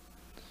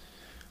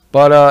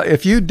 But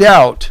if you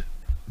doubt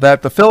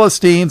that the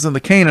Philistines and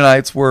the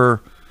Canaanites were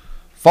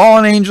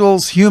fallen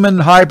angels, human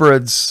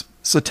hybrids,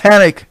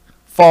 satanic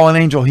fallen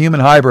angel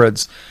human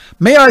hybrids,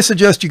 may I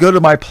suggest you go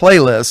to my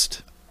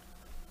playlist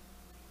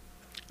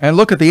and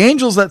look at the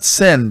angels that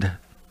sinned,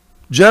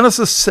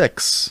 Genesis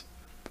 6,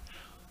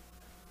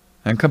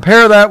 and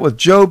compare that with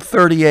Job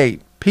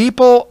 38.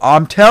 People,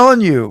 I'm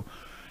telling you,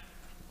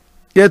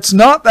 it's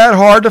not that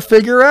hard to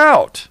figure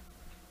out.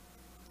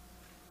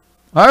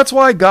 That's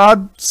why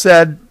God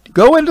said,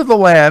 go into the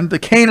land, the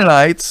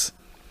Canaanites,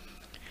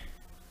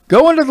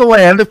 go into the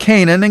land of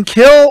Canaan and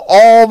kill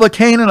all the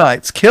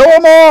Canaanites. Kill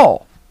them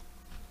all.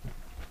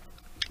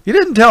 He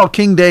didn't tell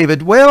King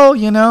David, well,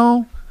 you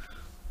know,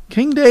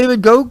 King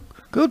David, go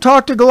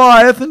talk to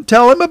Goliath and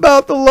tell him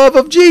about the love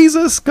of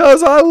Jesus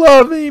because I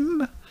love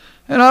him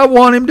and I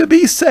want him to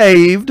be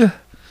saved.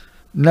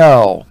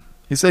 No.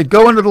 He said,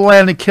 go into the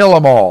land and kill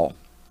them all.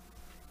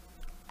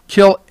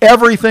 Kill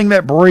everything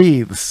that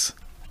breathes.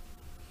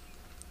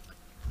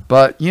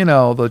 But, you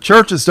know, the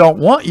churches don't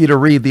want you to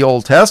read the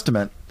Old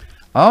Testament.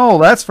 Oh,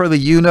 that's for the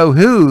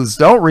you-know-whos.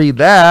 Don't read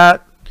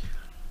that.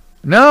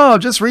 No,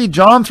 just read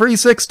John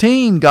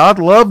 3:16. God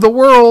loved the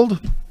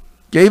world,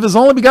 gave his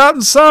only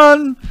begotten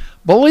Son.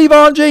 Believe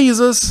on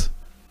Jesus.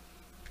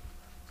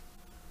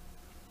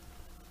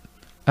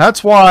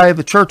 That's why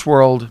the church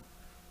world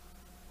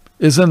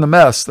is in the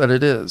mess that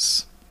it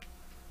is.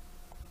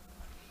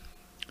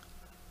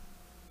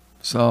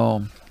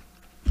 So,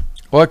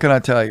 what can I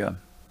tell you?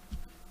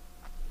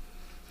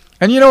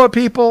 And you know what,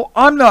 people?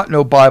 I'm not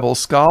no Bible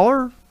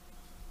scholar.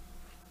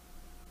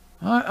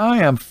 I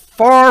am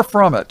far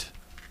from it.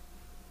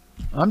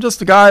 I'm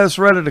just a guy that's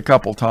read it a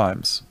couple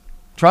times,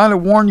 trying to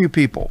warn you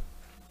people.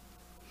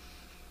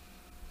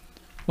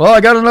 Well,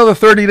 I got another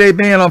 30-day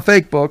ban on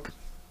Facebook,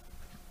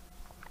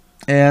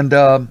 and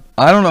I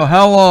don't know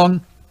how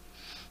long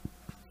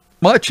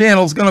my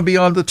channel's going to be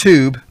on the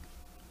tube.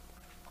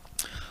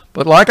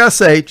 But like I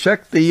say,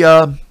 check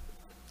the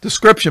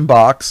description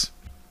box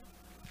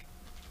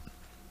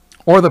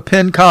or the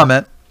pinned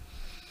comment.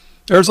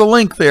 There's a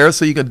link there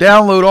so you can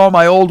download all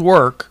my old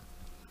work.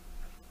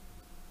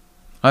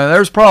 I mean,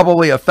 there's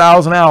probably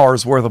 1,000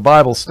 hours worth of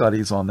Bible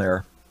studies on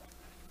there.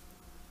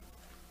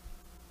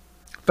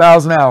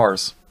 1,000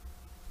 hours.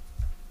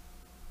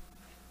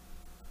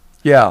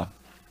 Yeah.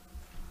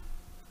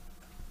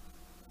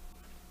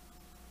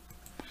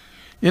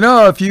 You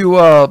know, if you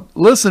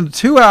listen to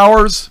 2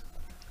 hours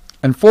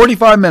and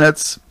 45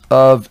 minutes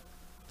of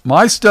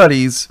my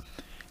studies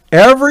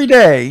every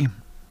day,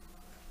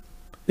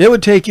 it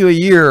would take you a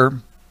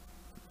year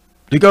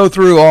to go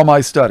through all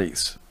my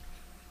studies.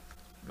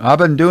 I've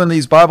been doing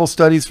these Bible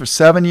studies for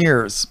 7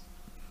 years.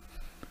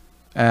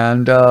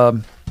 And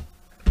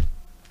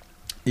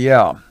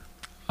yeah,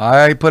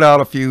 I put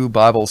out a few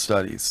Bible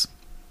studies.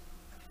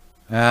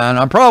 And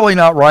I'm probably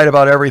not right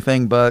about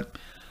everything, but,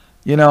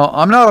 you know,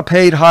 I'm not a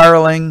paid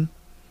hireling.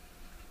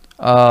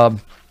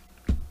 And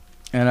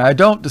I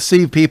don't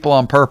deceive people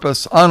on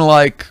purpose,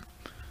 unlike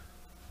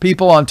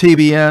people on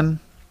TBN,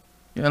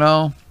 you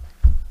know.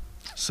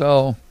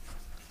 So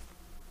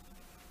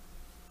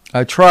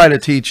I try to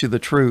teach you the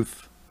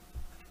truth.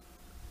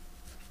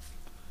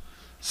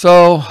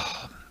 So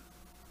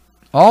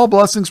all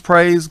blessings,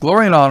 praise,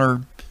 glory, and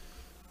honor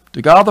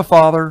to God the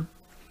Father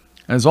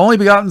and His only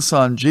begotten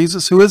Son,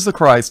 Jesus, who is the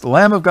Christ, the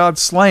Lamb of God,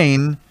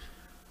 slain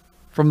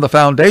from the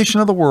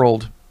foundation of the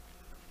world.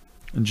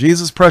 In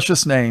Jesus'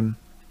 precious name,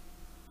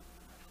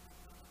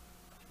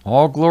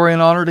 all glory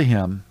and honor to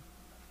Him.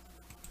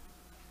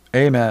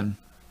 Amen.